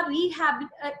for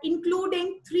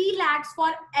including 3 lakhs for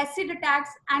acid attacks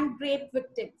and rape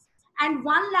victims, and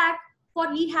 1 lakh for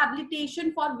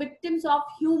rehabilitation for victims of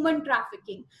human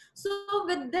trafficking. So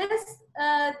with this,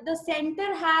 the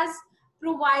center has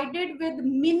provided with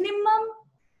minimum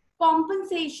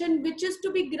compensation which is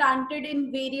to be granted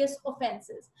in various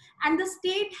offenses, and the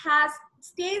states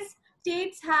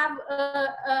have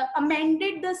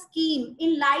amended the scheme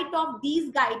in light of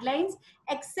these guidelines,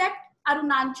 except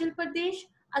Arunachal Pradesh,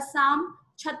 Assam,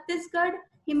 Chhattisgarh,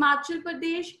 Himachal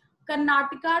Pradesh,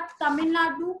 Karnataka, Tamil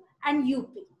Nadu, and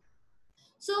UP.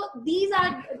 So these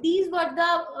were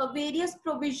the various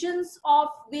provisions of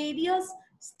various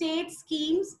state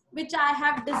schemes which I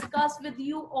have discussed with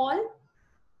you all.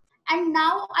 And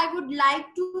now I would like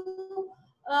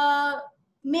to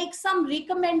make some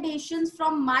recommendations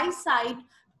from my side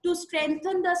to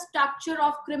strengthen the structure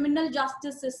of criminal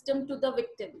justice system to the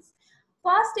victims.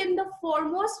 First and the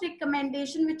foremost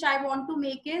recommendation which I want to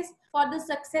make is for the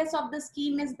success of the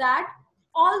scheme is that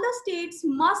all the states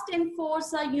must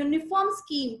enforce a uniform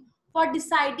scheme for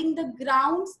deciding the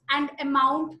grounds and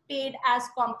amount paid as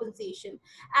compensation.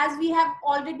 As we have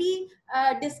already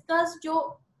discussed,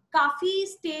 जो काफी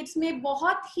states में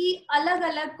बहुत ही अलग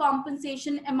अलग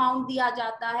compensation amount दिया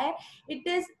जाता है. It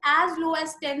is as low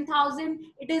as 10,000,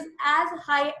 it is as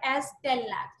high as 10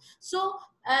 lakh. So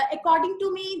according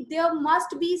to me, there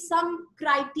must be some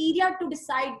criteria to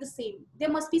decide the same.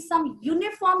 There must be some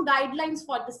uniform guidelines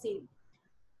for the same.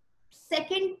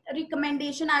 Second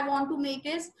recommendation I want to make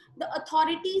is the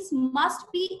authorities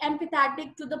must be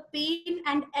empathetic to the pain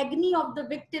and agony of the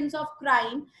victims of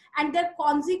crime and their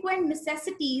consequent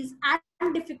necessities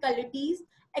and difficulties.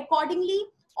 Accordingly,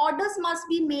 orders must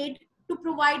be made to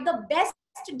provide the best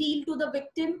deal to the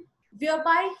victim,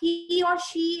 whereby he or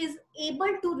she is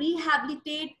able to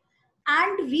rehabilitate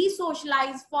and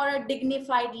re-socialize for a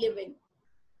dignified living.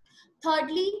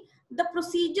 Thirdly, the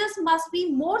procedures must be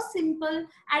more simple,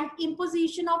 and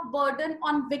imposition of burden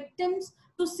on victims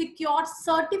to secure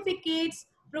certificates,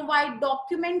 provide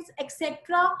documents,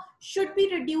 etc. should be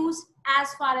reduced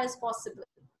as far as possible.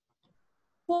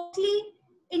 Fourthly,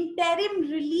 interim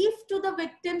relief to the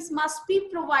victims must be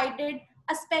provided,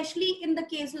 especially in the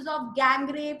cases of gang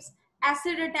rapes,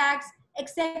 acid attacks,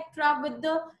 etc., with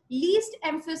the least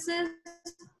emphasis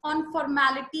on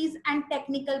formalities and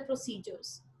technical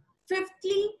procedures.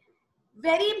 Fifthly,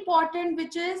 very important,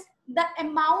 which is the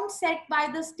amount set by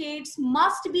the states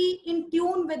must be in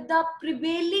tune with the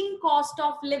prevailing cost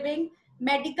of living,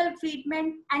 medical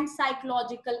treatment, and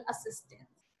psychological assistance.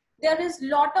 There is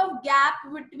lot of gap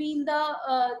between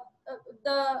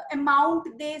the amount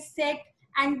they set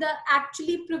and the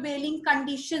actually prevailing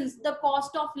conditions, the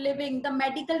cost of living, the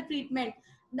medical treatment.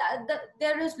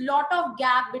 There is lot of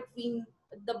gap between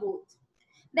the both.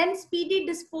 Then speedy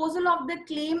disposal of the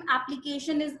claim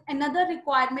application is another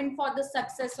requirement for the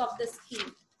success of the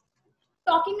scheme.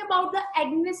 Talking about the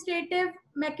administrative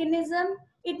mechanism,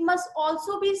 it must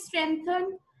also be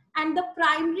strengthened, and the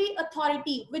primary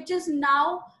authority, which is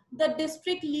now the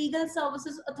District Legal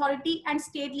Services Authority and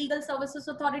State Legal Services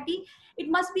Authority, it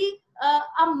must be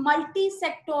a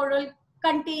multi-sectoral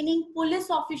containing police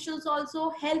officials also,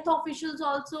 health officials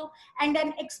also, and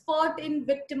an expert in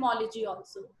victimology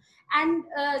also. And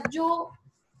जो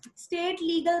state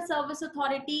legal service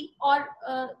authority और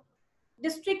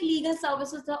district legal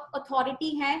services authority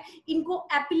हैं, इनको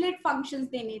appellate functions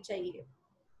देने चाहिए.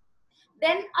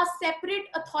 Then a separate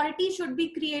authority should be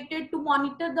created to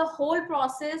monitor the whole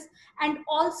process and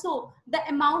also the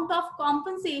amount of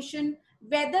compensation,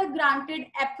 whether granted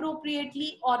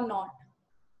appropriately or not.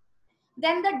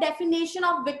 Then the definition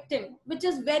of victim, which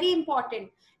is very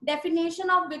important. Definition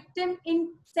of victim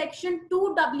in section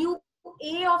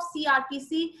 2WA of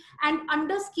CRPC and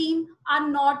under scheme are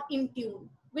not in tune,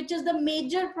 which is the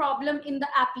major problem in the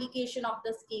application of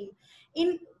the scheme.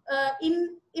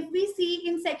 If we see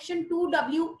in section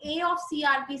 2WA of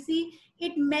CRPC,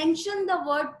 it mentioned the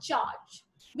word charge,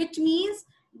 which means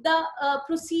the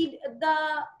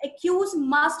accused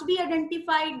must be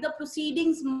identified, the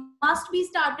proceedings must be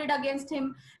started against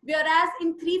him, whereas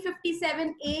in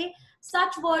 357A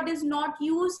such word is not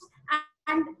used,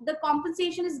 and the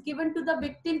compensation is given to the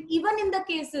victim even in the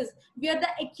cases where the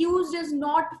accused is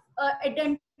not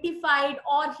identified,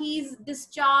 or he's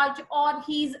discharged, or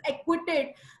he's acquitted.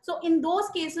 So in those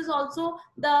cases also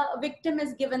the victim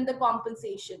is given the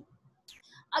compensation.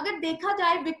 अगर देखा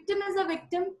जाए, victim is a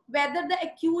victim whether the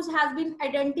accused has been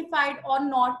identified or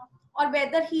not, or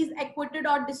whether he is acquitted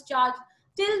or discharged,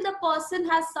 till the person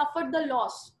has suffered the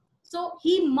loss. So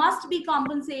he must be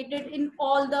compensated in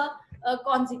all the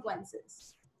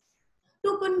consequences.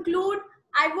 To conclude,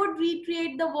 I would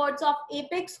reiterate the words of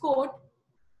Apex Court.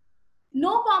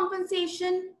 No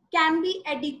compensation can be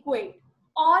adequate,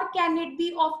 or can it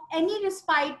be of any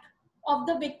respite of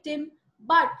the victim,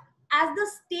 but as the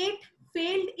state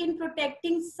failed in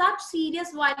protecting such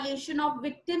serious violation of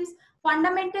victims'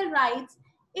 fundamental rights,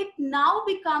 it now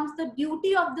becomes the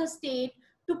duty of the state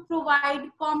to provide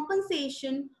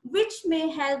compensation which may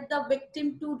help the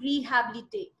victim to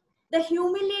rehabilitate. The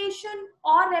humiliation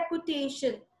or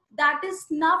reputation that is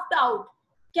snuffed out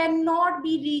cannot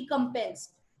be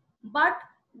recompensed, but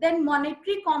then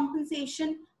monetary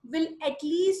compensation will at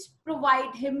least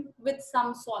provide him with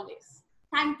some solace.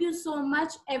 Thank you so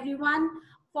much, everyone,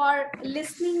 for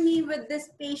listening me with this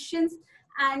patience,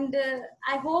 and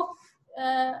I hope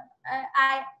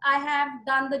I have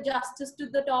done the justice to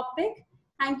the topic.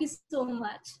 Thank you so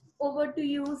much. Over to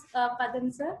you,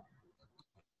 Padan sir.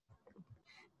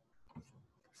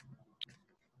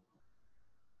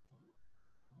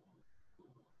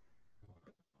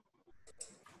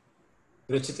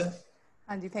 Ruchita?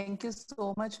 Anji, thank you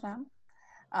so much, ma'am.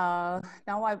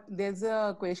 Now there's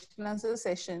a question and answer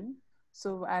session.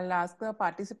 So I'll ask the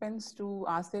participants to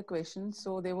ask their questions.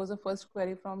 So there was a first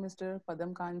query from Mr.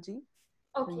 Padam Kanji.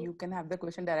 Okay. So you can have the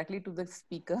question directly to the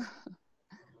speaker.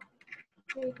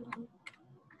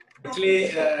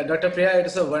 Actually, Dr. Priya, it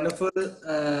is a wonderful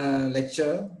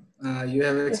lecture. You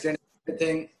have explained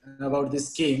everything about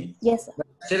this scheme. Yes, sir. But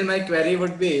still, my query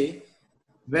would be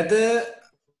whether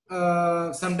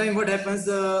sometimes what happens,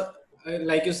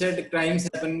 like you said, crimes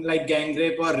happen, like gang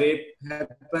rape or rape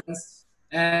happens,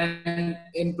 and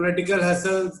in political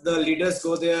hustles, the leaders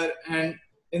go there, and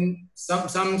in some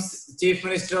chief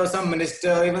minister or some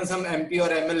minister or even some MP or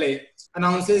MLA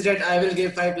announces that I will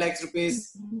give 5 lakhs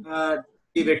rupees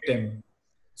the victim.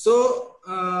 So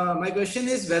my question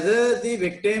is whether the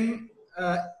victim,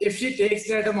 if she takes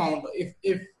that amount,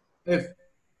 if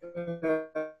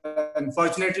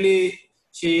unfortunately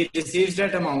she receives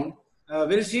that amount,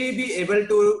 will she be able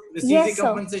to receive Yes, the sir.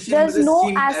 compensation There's with the no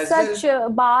scheme as such well?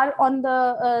 bar on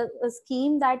the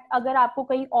scheme that अगर आपको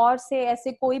कहीं और से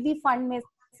ऐसे कोई भी fund में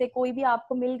से कोई भी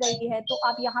आपको मिल गई है तो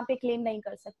आप यहाँ पे claim नहीं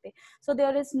कर सकते. So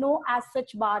there is no as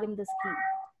such bar in the scheme.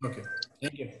 Okay.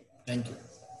 Thank you. Thank you.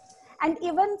 And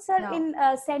even, sir, No. in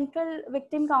Central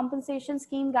Victim Compensation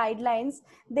Scheme guidelines,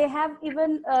 they have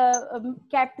even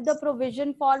kept the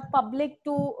provision for public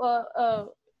to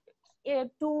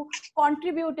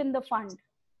contribute in the fund.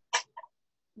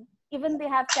 Even they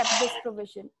have kept this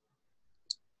provision.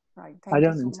 Right. Thank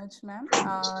you so much, ma'am.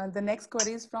 The next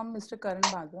query is from Mr. Karan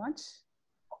Bhagwaj.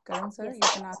 Karan, sir, Yes. you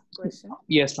can ask the question.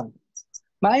 Yes, ma'am.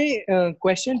 My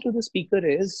question to the speaker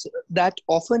is that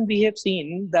often we have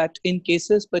seen that in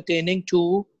cases pertaining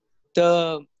to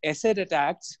the asset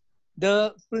attacks,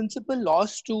 the principal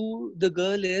loss to the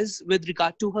girl is with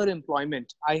regard to her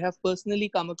employment. I have personally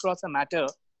come across a matter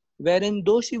wherein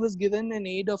though she was given an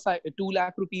aid of 2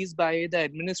 lakh rupees by the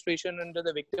administration under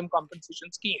the victim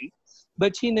compensation scheme,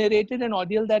 but she narrated an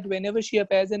ordeal that whenever she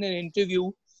appears in an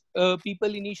interview,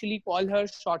 people initially call her,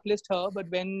 shortlist her, but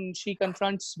when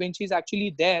she's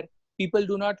actually there, people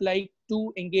do not like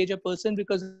to engage a person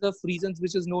because of reasons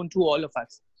which is known to all of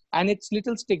us. and it's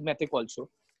little stigmatic also.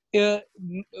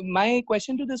 My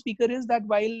question to the speaker is that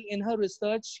while in her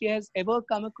research she has ever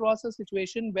come across a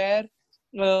situation where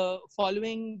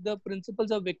following the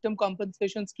principles of victim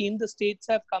compensation scheme, the states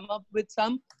have come up with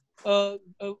some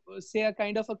say a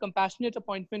kind of a compassionate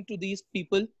appointment to these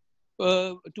people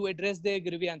to address their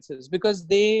grievances, because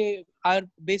they are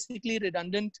basically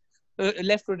redundant,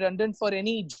 left redundant for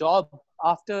any job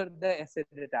after the acid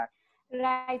attack.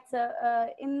 Right, sir.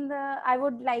 I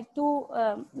would like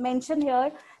to mention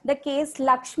here the case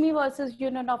Lakshmi versus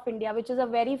Union of India, which is a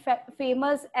very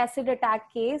famous acid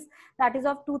attack case that is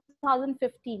of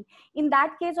 2015. In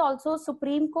that case, also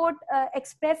Supreme Court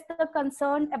expressed the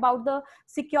concern about the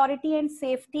security and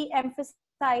safety,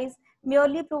 emphasized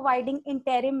merely providing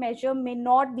interim measure may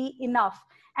not be enough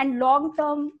and long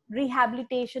term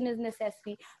rehabilitation is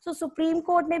necessary. So supreme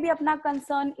court ने भी अपना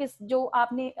concern इस जो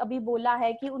आपने अभी बोला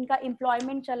है कि उनका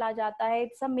एम्प्लॉयमेंट चला जाता है,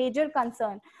 it's a major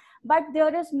concern, but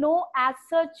there is no as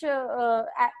such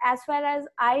as far as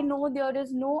I know, there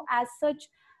is no as such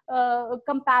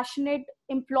compassionate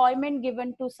employment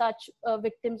given to such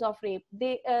victims of rape.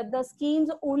 The schemes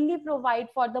only provide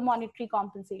for the monetary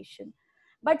compensation.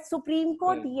 But Supreme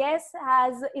Court, yes,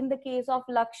 has in the case of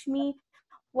Lakshmi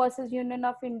versus Union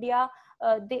of India,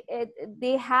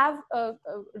 they have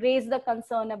raised the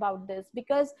concern about this,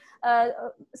 because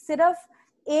सिर्फ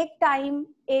एक time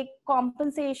एक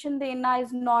compensation देना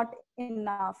is not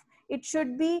enough. It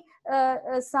should be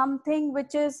something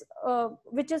which is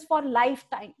for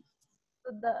lifetime.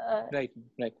 Right.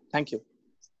 Thank you.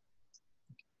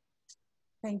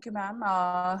 Thank you, ma'am.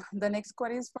 The next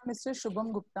query is from Mr.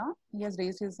 Shubham Gupta. He has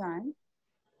raised his hand.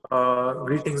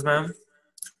 Greetings, ma'am.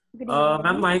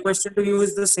 Ma'am, my question to you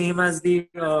is the same as the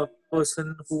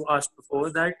person who asked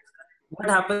before. That what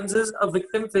happens is a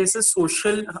victim faces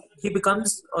she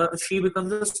becomes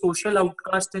a social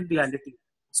outcast in reality.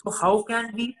 So how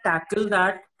can we tackle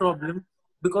that problem?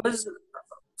 Because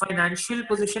financial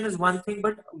position is one thing,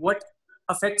 but what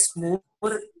affects more,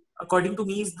 according to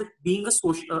me, is being a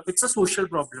social. It's a social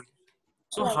problem.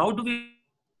 So Right. how do we?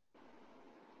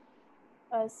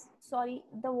 Sorry,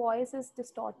 the voice is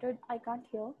distorted. I can't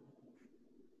hear.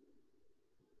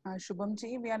 Shubham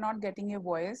ji, we are not getting your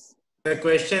voice. The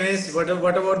question is, what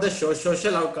about the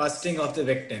social outcasting of the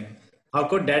victim? How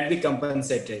could that be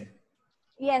compensated?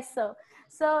 Yes, sir.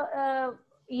 So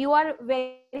you are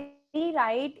very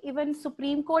right. Even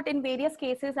Supreme Court in various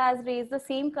cases has raised the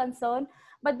same concern,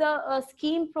 but the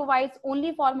scheme provides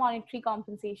only for monetary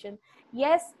compensation.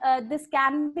 Yes, this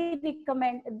can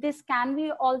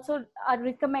be also a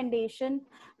recommendation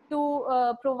to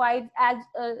provide, as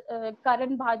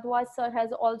Karan Bhardwaj sir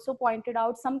has also pointed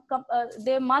out,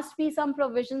 there must be some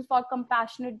provisions for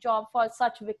compassionate job for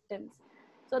such victims.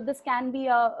 So this can be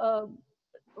a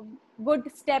good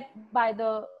step by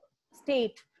the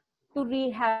state to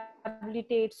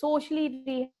rehabilitate, socially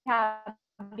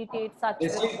rehabilitate such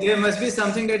victims. There must be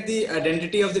something that the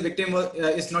identity of the victim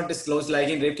is not disclosed, like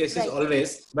in rape cases Right.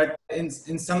 always, but in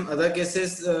some other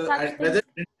cases, Such whether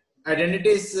things. identity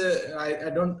is, I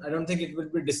don't think it will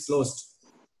be disclosed.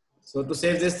 So to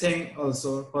save this thing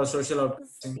also for social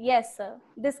outcasting. Yes, sir.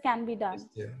 This can be done.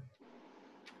 Yeah.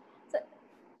 So,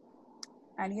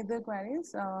 Any other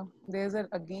queries? There's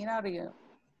again our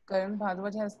Karan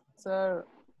Bhardwaj has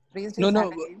raised his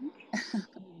hand again.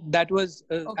 That was,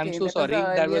 Okay, I'm so that sorry. was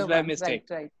the That was earlier by one. mistake.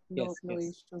 Right. No, Yes, no yes.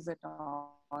 issues at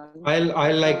all.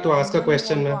 I'll like to ask a Anyone who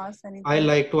question, want to ma'am. ask anything? I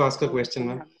like to ask a Over question, to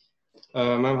ma'am.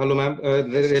 you. Ma'am, hello, ma'am.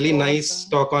 Really Sure, nice sir.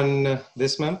 talk on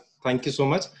this, ma'am. Thank you so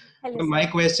much. hello, My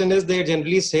sir. question is, they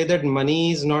generally say that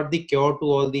money is not the cure to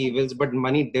all the evils, but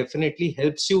money definitely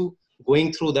helps you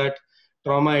going through that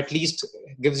trauma, at least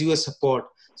gives you a support.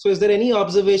 So is there any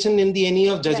observation in the any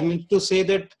of judgment to say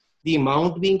that the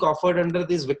amount being offered under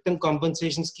this victim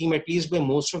compensation scheme, at least by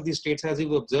most of the states, as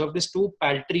you've observed, is too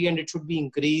paltry and it should be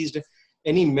increased?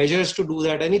 Any measures to do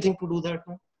that? Anything to do that,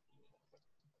 ma'am?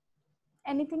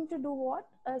 Anything to do what?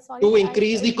 Sorry, To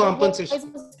increase the the voice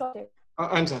compensation. was distorted.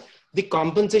 I'm sorry. The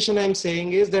compensation I'm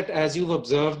saying is that, as you've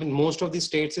observed in most of the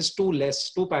states, is too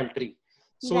less, too paltry.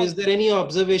 So is Right. there any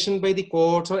observation by the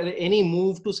courts or any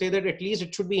move to say that at least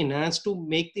it should be enhanced to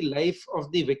make the life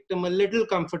of the victim a little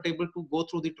comfortable to go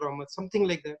through the trauma, something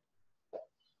like that?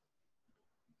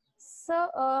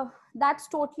 So that's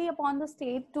totally upon the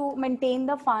state to maintain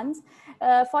the funds.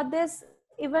 For this,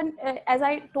 even as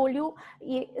I told you,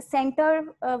 centre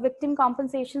victim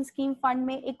compensation scheme fund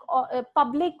में एक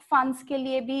public funds के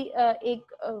लिए भी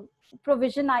एक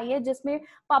provision आई है जिसमें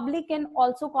public can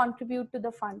also contribute to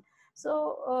the fund.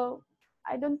 So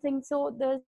I don't think so.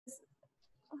 There's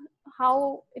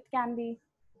how it can be.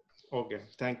 Okay,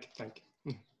 thank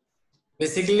you.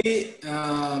 Basically,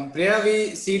 Priya,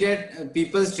 we see that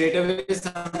people straight away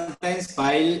sometimes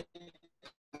file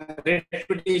writ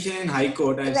petition in High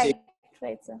Court, I've seen,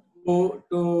 Right, sir.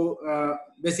 to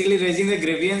basically raising the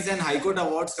grievance, and High Court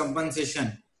awards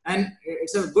compensation. And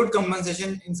it's a good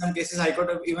compensation. In some cases, High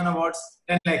Court even awards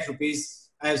 10 lakh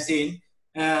rupees, I have seen.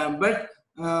 But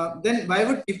then why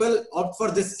would people opt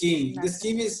for this scheme? This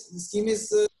scheme is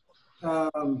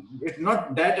it's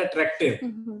not that attractive.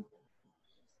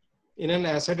 In an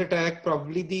asset attack,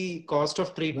 probably the cost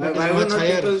of treatment Why is would much not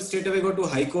higher. people straight away go to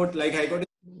High Court? Like High Court.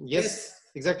 Yes,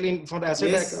 exactly. For asset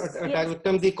attack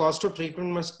victim, the cost of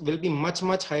treatment will be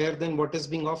much higher than what is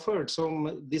being offered.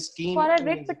 So this scheme For a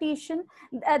writ petition,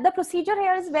 the procedure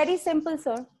here is very simple,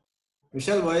 sir.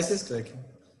 Vishal voice is cracking.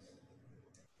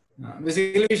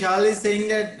 Basically, Vishal is saying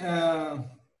that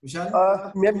Vishal.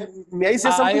 May I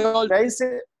say something? May I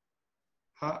say?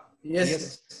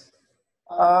 Yes.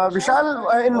 Vishal,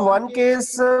 in one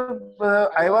case,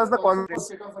 I was the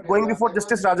going before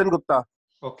Justice Rajan Gupta.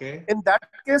 Okay. In that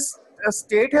case, a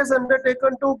state has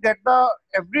undertaken to get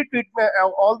every treatment,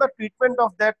 all the treatment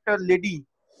of that lady,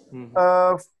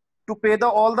 to pay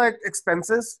all the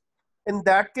expenses. In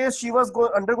that case, she was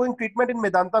undergoing treatment in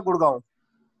Medanta, Gurgaon.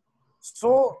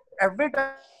 So every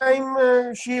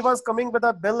time she was coming with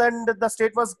a bill, and the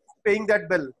state was paying that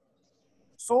bill.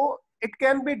 So it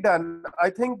can be done. I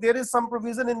think there is some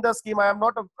provision in the scheme. I am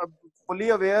not fully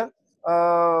aware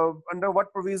under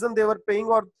what provision they were paying,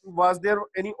 or was there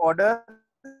any order.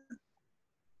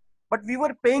 But we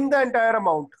were paying the entire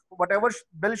amount. Whatever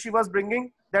bill she was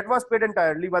bringing, that was paid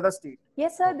entirely by the state.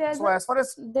 Yes, sir. So as far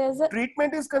as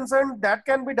treatment is concerned, that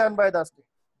can be done by the state.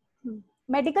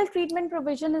 Medical treatment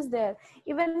provision is there.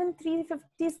 Even in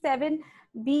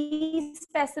 357B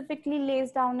specifically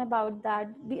lays down about that.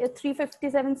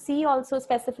 357C also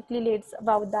specifically lays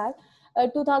about that.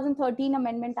 2013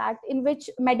 Amendment Act, in which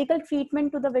medical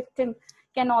treatment to the victim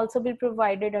can also be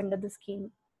provided under the scheme.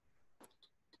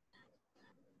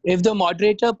 If the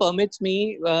moderator permits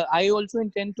me, I also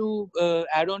intend to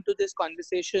add on to this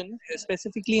conversation,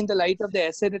 specifically in the light of the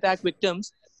acid attack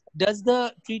victims. Does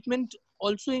the treatment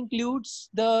also includes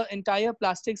the entire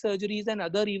plastic surgeries and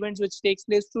other events which takes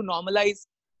place to normalize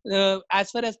as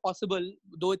far as possible,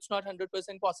 though it's not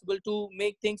 100% possible, to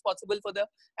make things possible for the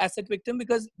asset victim?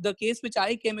 Because the case which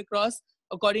I came across,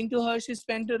 according to her, she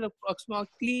spent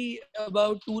approximately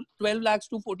about 12 lakhs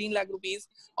to 14 lakh rupees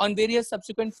on various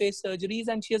subsequent face surgeries,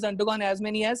 and she has undergone as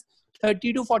many as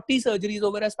 30 to 40 surgeries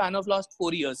over a span of last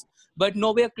 4 years, but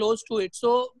nowhere close to it.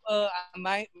 So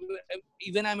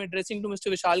even I'm addressing to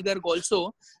Mr. Vishal Garg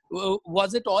also,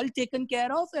 was it all taken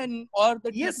care of, and or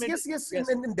the yes. Yes.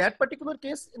 In that particular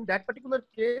case,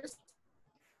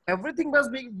 everything was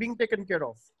being taken care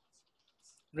of.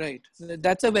 Right.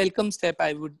 That's a welcome step,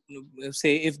 I would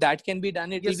say. If that can be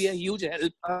done, it will be a huge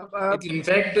help. In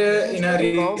fact, in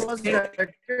a was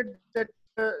directed that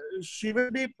he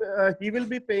will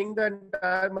be paying the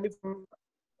entire money from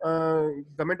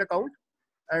government account,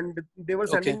 and they were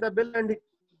sending the bill, and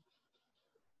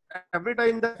every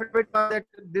time the that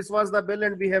this was the bill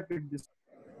and we have paid this.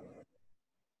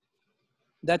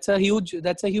 That's a huge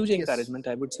encouragement,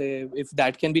 I would say. If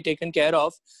that can be taken care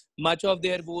of, much of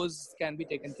their woes can be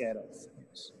taken care of.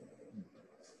 Yes.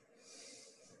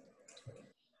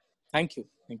 Thank you.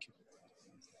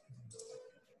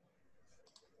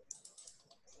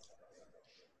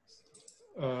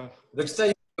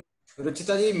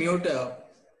 Ruchita ji, mute.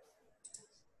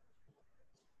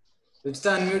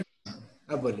 Ruchita, unmute.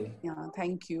 Yeah,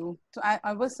 thank you. So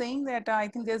I was saying that I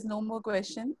think there's no more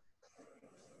question.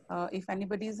 If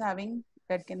anybody is having,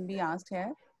 that can be asked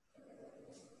here.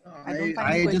 I don't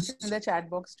find a question in the chat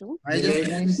box too. I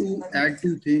just want to add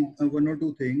one or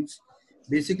two things.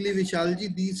 Basically,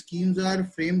 Vishalji, these schemes are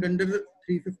framed under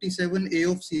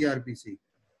 357A of CRPC.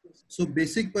 So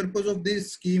basic purpose of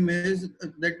this scheme is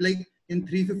that, like in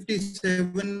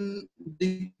 357,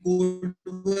 the court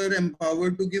were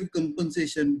empowered to give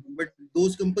compensation, but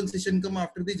those compensation come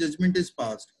after the judgment is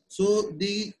passed. So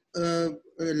the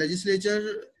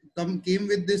legislature came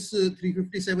with this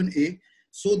 357A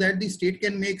so that the state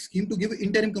can make scheme to give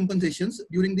interim compensations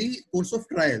during the course of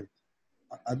trial.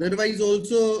 Otherwise,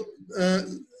 also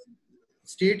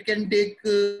state can take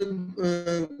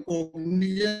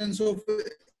cognizance of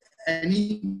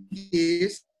any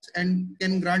case and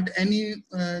can grant any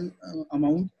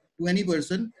amount to any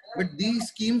person, but these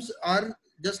schemes are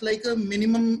just like a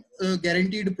minimum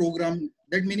guaranteed program.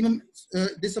 That minimum,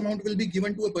 this amount will be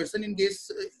given to a person in case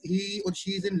he or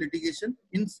she is in litigation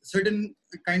in certain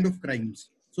kind of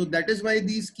crimes. So that is why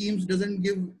these schemes doesn't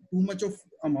give too much of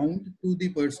amount to the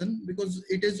person, because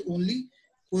it is only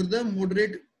for the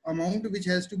moderate amount which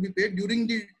has to be paid during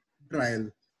the trial.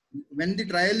 When the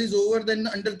trial is over, then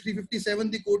under 357,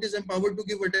 the court is empowered to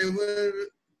give whatever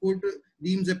court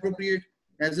deems appropriate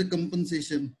as a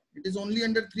compensation. It is only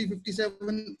under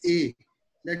 357A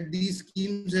that these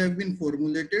schemes have been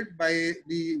formulated by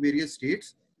the various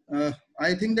states.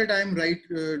 I think that I am right,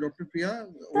 Dr. Priya.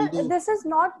 So this is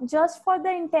not just for the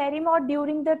interim or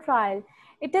during the trial.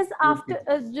 It is after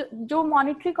जो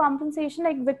monetary compensation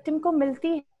like victim को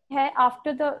मिलती है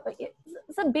after the.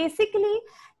 So basically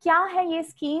क्या है ये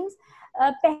schemes?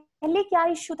 पहले क्या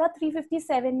issue था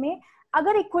 357 में?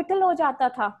 अगर acquittal हो जाता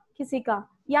था किसी का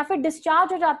या फिर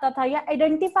discharge हो जाता था या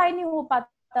identify नहीं हो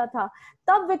पाता था,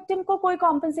 तब victim को कोई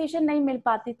compensation नहीं मिल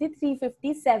पाती थी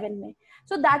 357 में.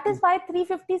 So that is why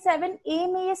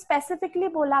 357A में ये specifically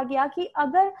बोला गया कि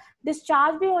अगर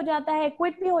discharge भी हो जाता है,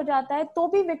 acquit भी हो जाता है, तो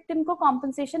भी victim को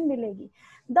compensation मिलेगी.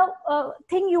 The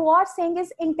thing you are saying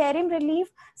is interim relief.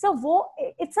 So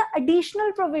it's an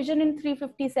additional provision in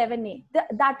 357A.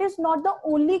 That is not the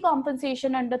only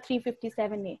compensation under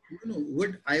 357A. No, what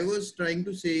I was trying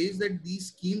to say is that these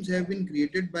schemes have been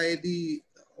created by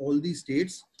all the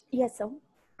states. Yes, sir.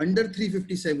 Under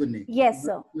 357A. Yes,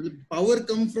 sir. Will power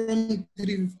come from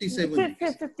 357A?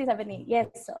 357A. Yes,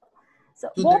 sir. So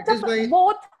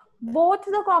both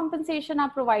the compensation are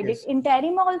provided, yes,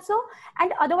 interim also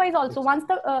and otherwise also, yes, once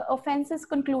the offense is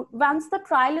concluded, once the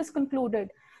trial is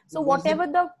concluded. So once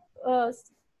whatever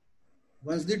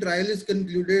once the trial is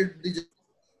concluded, the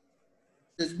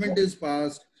judgment is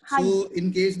passed. So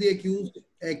in case the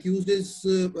accused is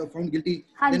found guilty,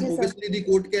 then obviously the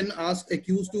court can ask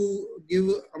accused to give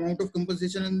amount of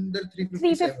compensation under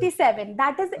 357.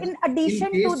 That is in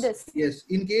addition to this. Yes,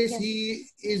 in case he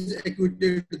is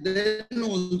acquitted, then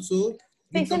also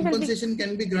the compensation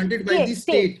can be granted by the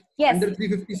state, yes, under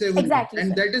 357. Exactly, and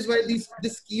sir. that is why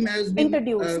this scheme has been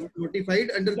introduced,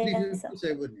 notified under, yes, 357.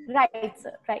 Sir. Right,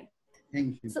 sir. Right.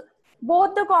 Thank you. So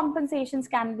both the compensations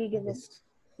can be given.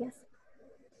 Yes.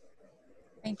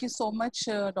 Thank you so much,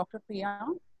 Dr. Priya.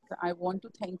 I want to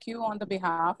thank you on the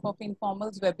behalf of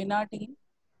Informal's webinar team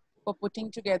for putting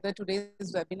together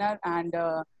today's webinar. And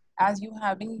as you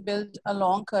having built a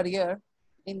long career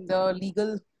in the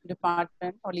legal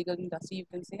department or legal industry, you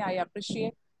can say, I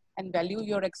appreciate and value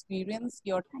your experience,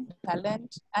 your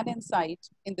talent and insight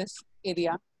in this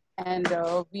area. And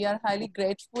we are highly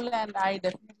grateful, and I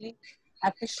definitely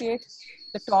appreciate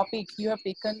the topic you have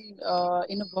taken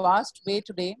in a vast way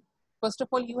today. First of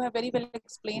all, you have very well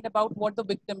explained about what the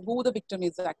victim, who the victim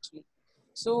is actually.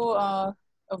 So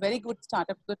a very good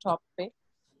startup to the topic.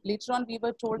 Later on, we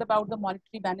were told about the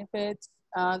monetary benefits,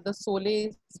 the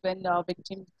solace when the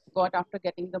victim got after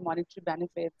getting the monetary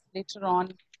benefits. Later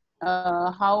on,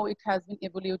 how it has been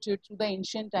evoluted through the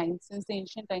ancient times. Since the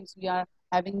ancient times, we are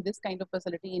having this kind of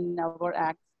facility in our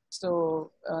act.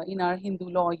 So in our Hindu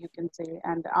law, you can say.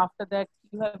 And after that,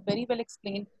 you have very well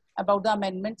explained about the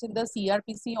amendments in the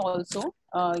CRPC also,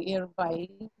 hereby.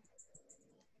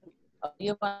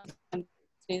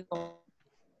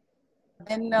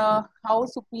 Then how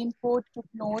Supreme Court took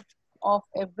note of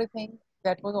everything,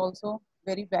 that was also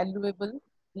very valuable.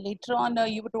 Later on,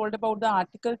 you were told about the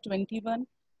Article 21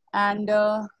 and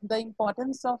the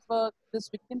importance of this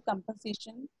victim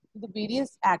compensation, the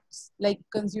various acts like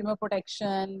consumer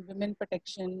protection, women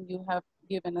protection. You have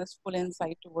given us full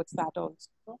insight towards that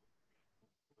also.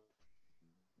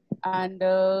 And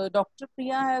Dr.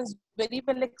 Priya has very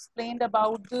well explained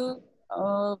about the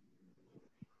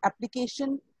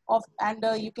application of, and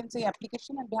you can say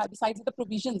application, and besides the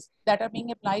provisions that are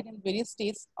being applied in various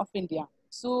states of India.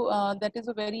 So that is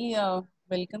a very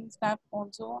welcome step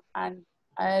also. And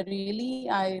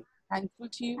I thankful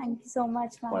to you. Thank you so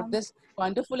much, for this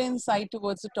wonderful insight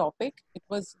towards the topic. It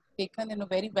was taken in a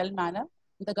very well manner.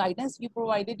 The guidance you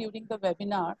provided during the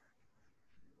webinar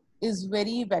is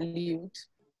very valued.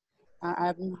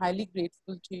 I'm highly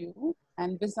grateful to you.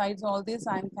 And besides all this,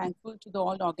 I'm thankful to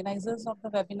all organizers of the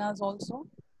webinars also,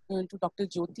 to Dr.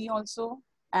 Jyoti also,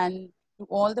 and to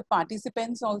all the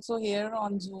participants also here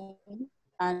on Zoom.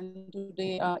 And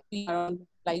today we are on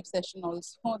live session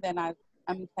also, then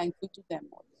I'm thankful to them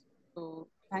also. So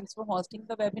thanks for hosting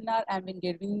the webinar and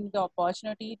giving the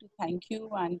opportunity to thank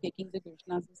you and taking the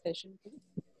question answer session too.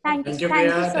 Thank you Priya.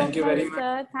 so Thank you very much,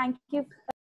 sir. Thank you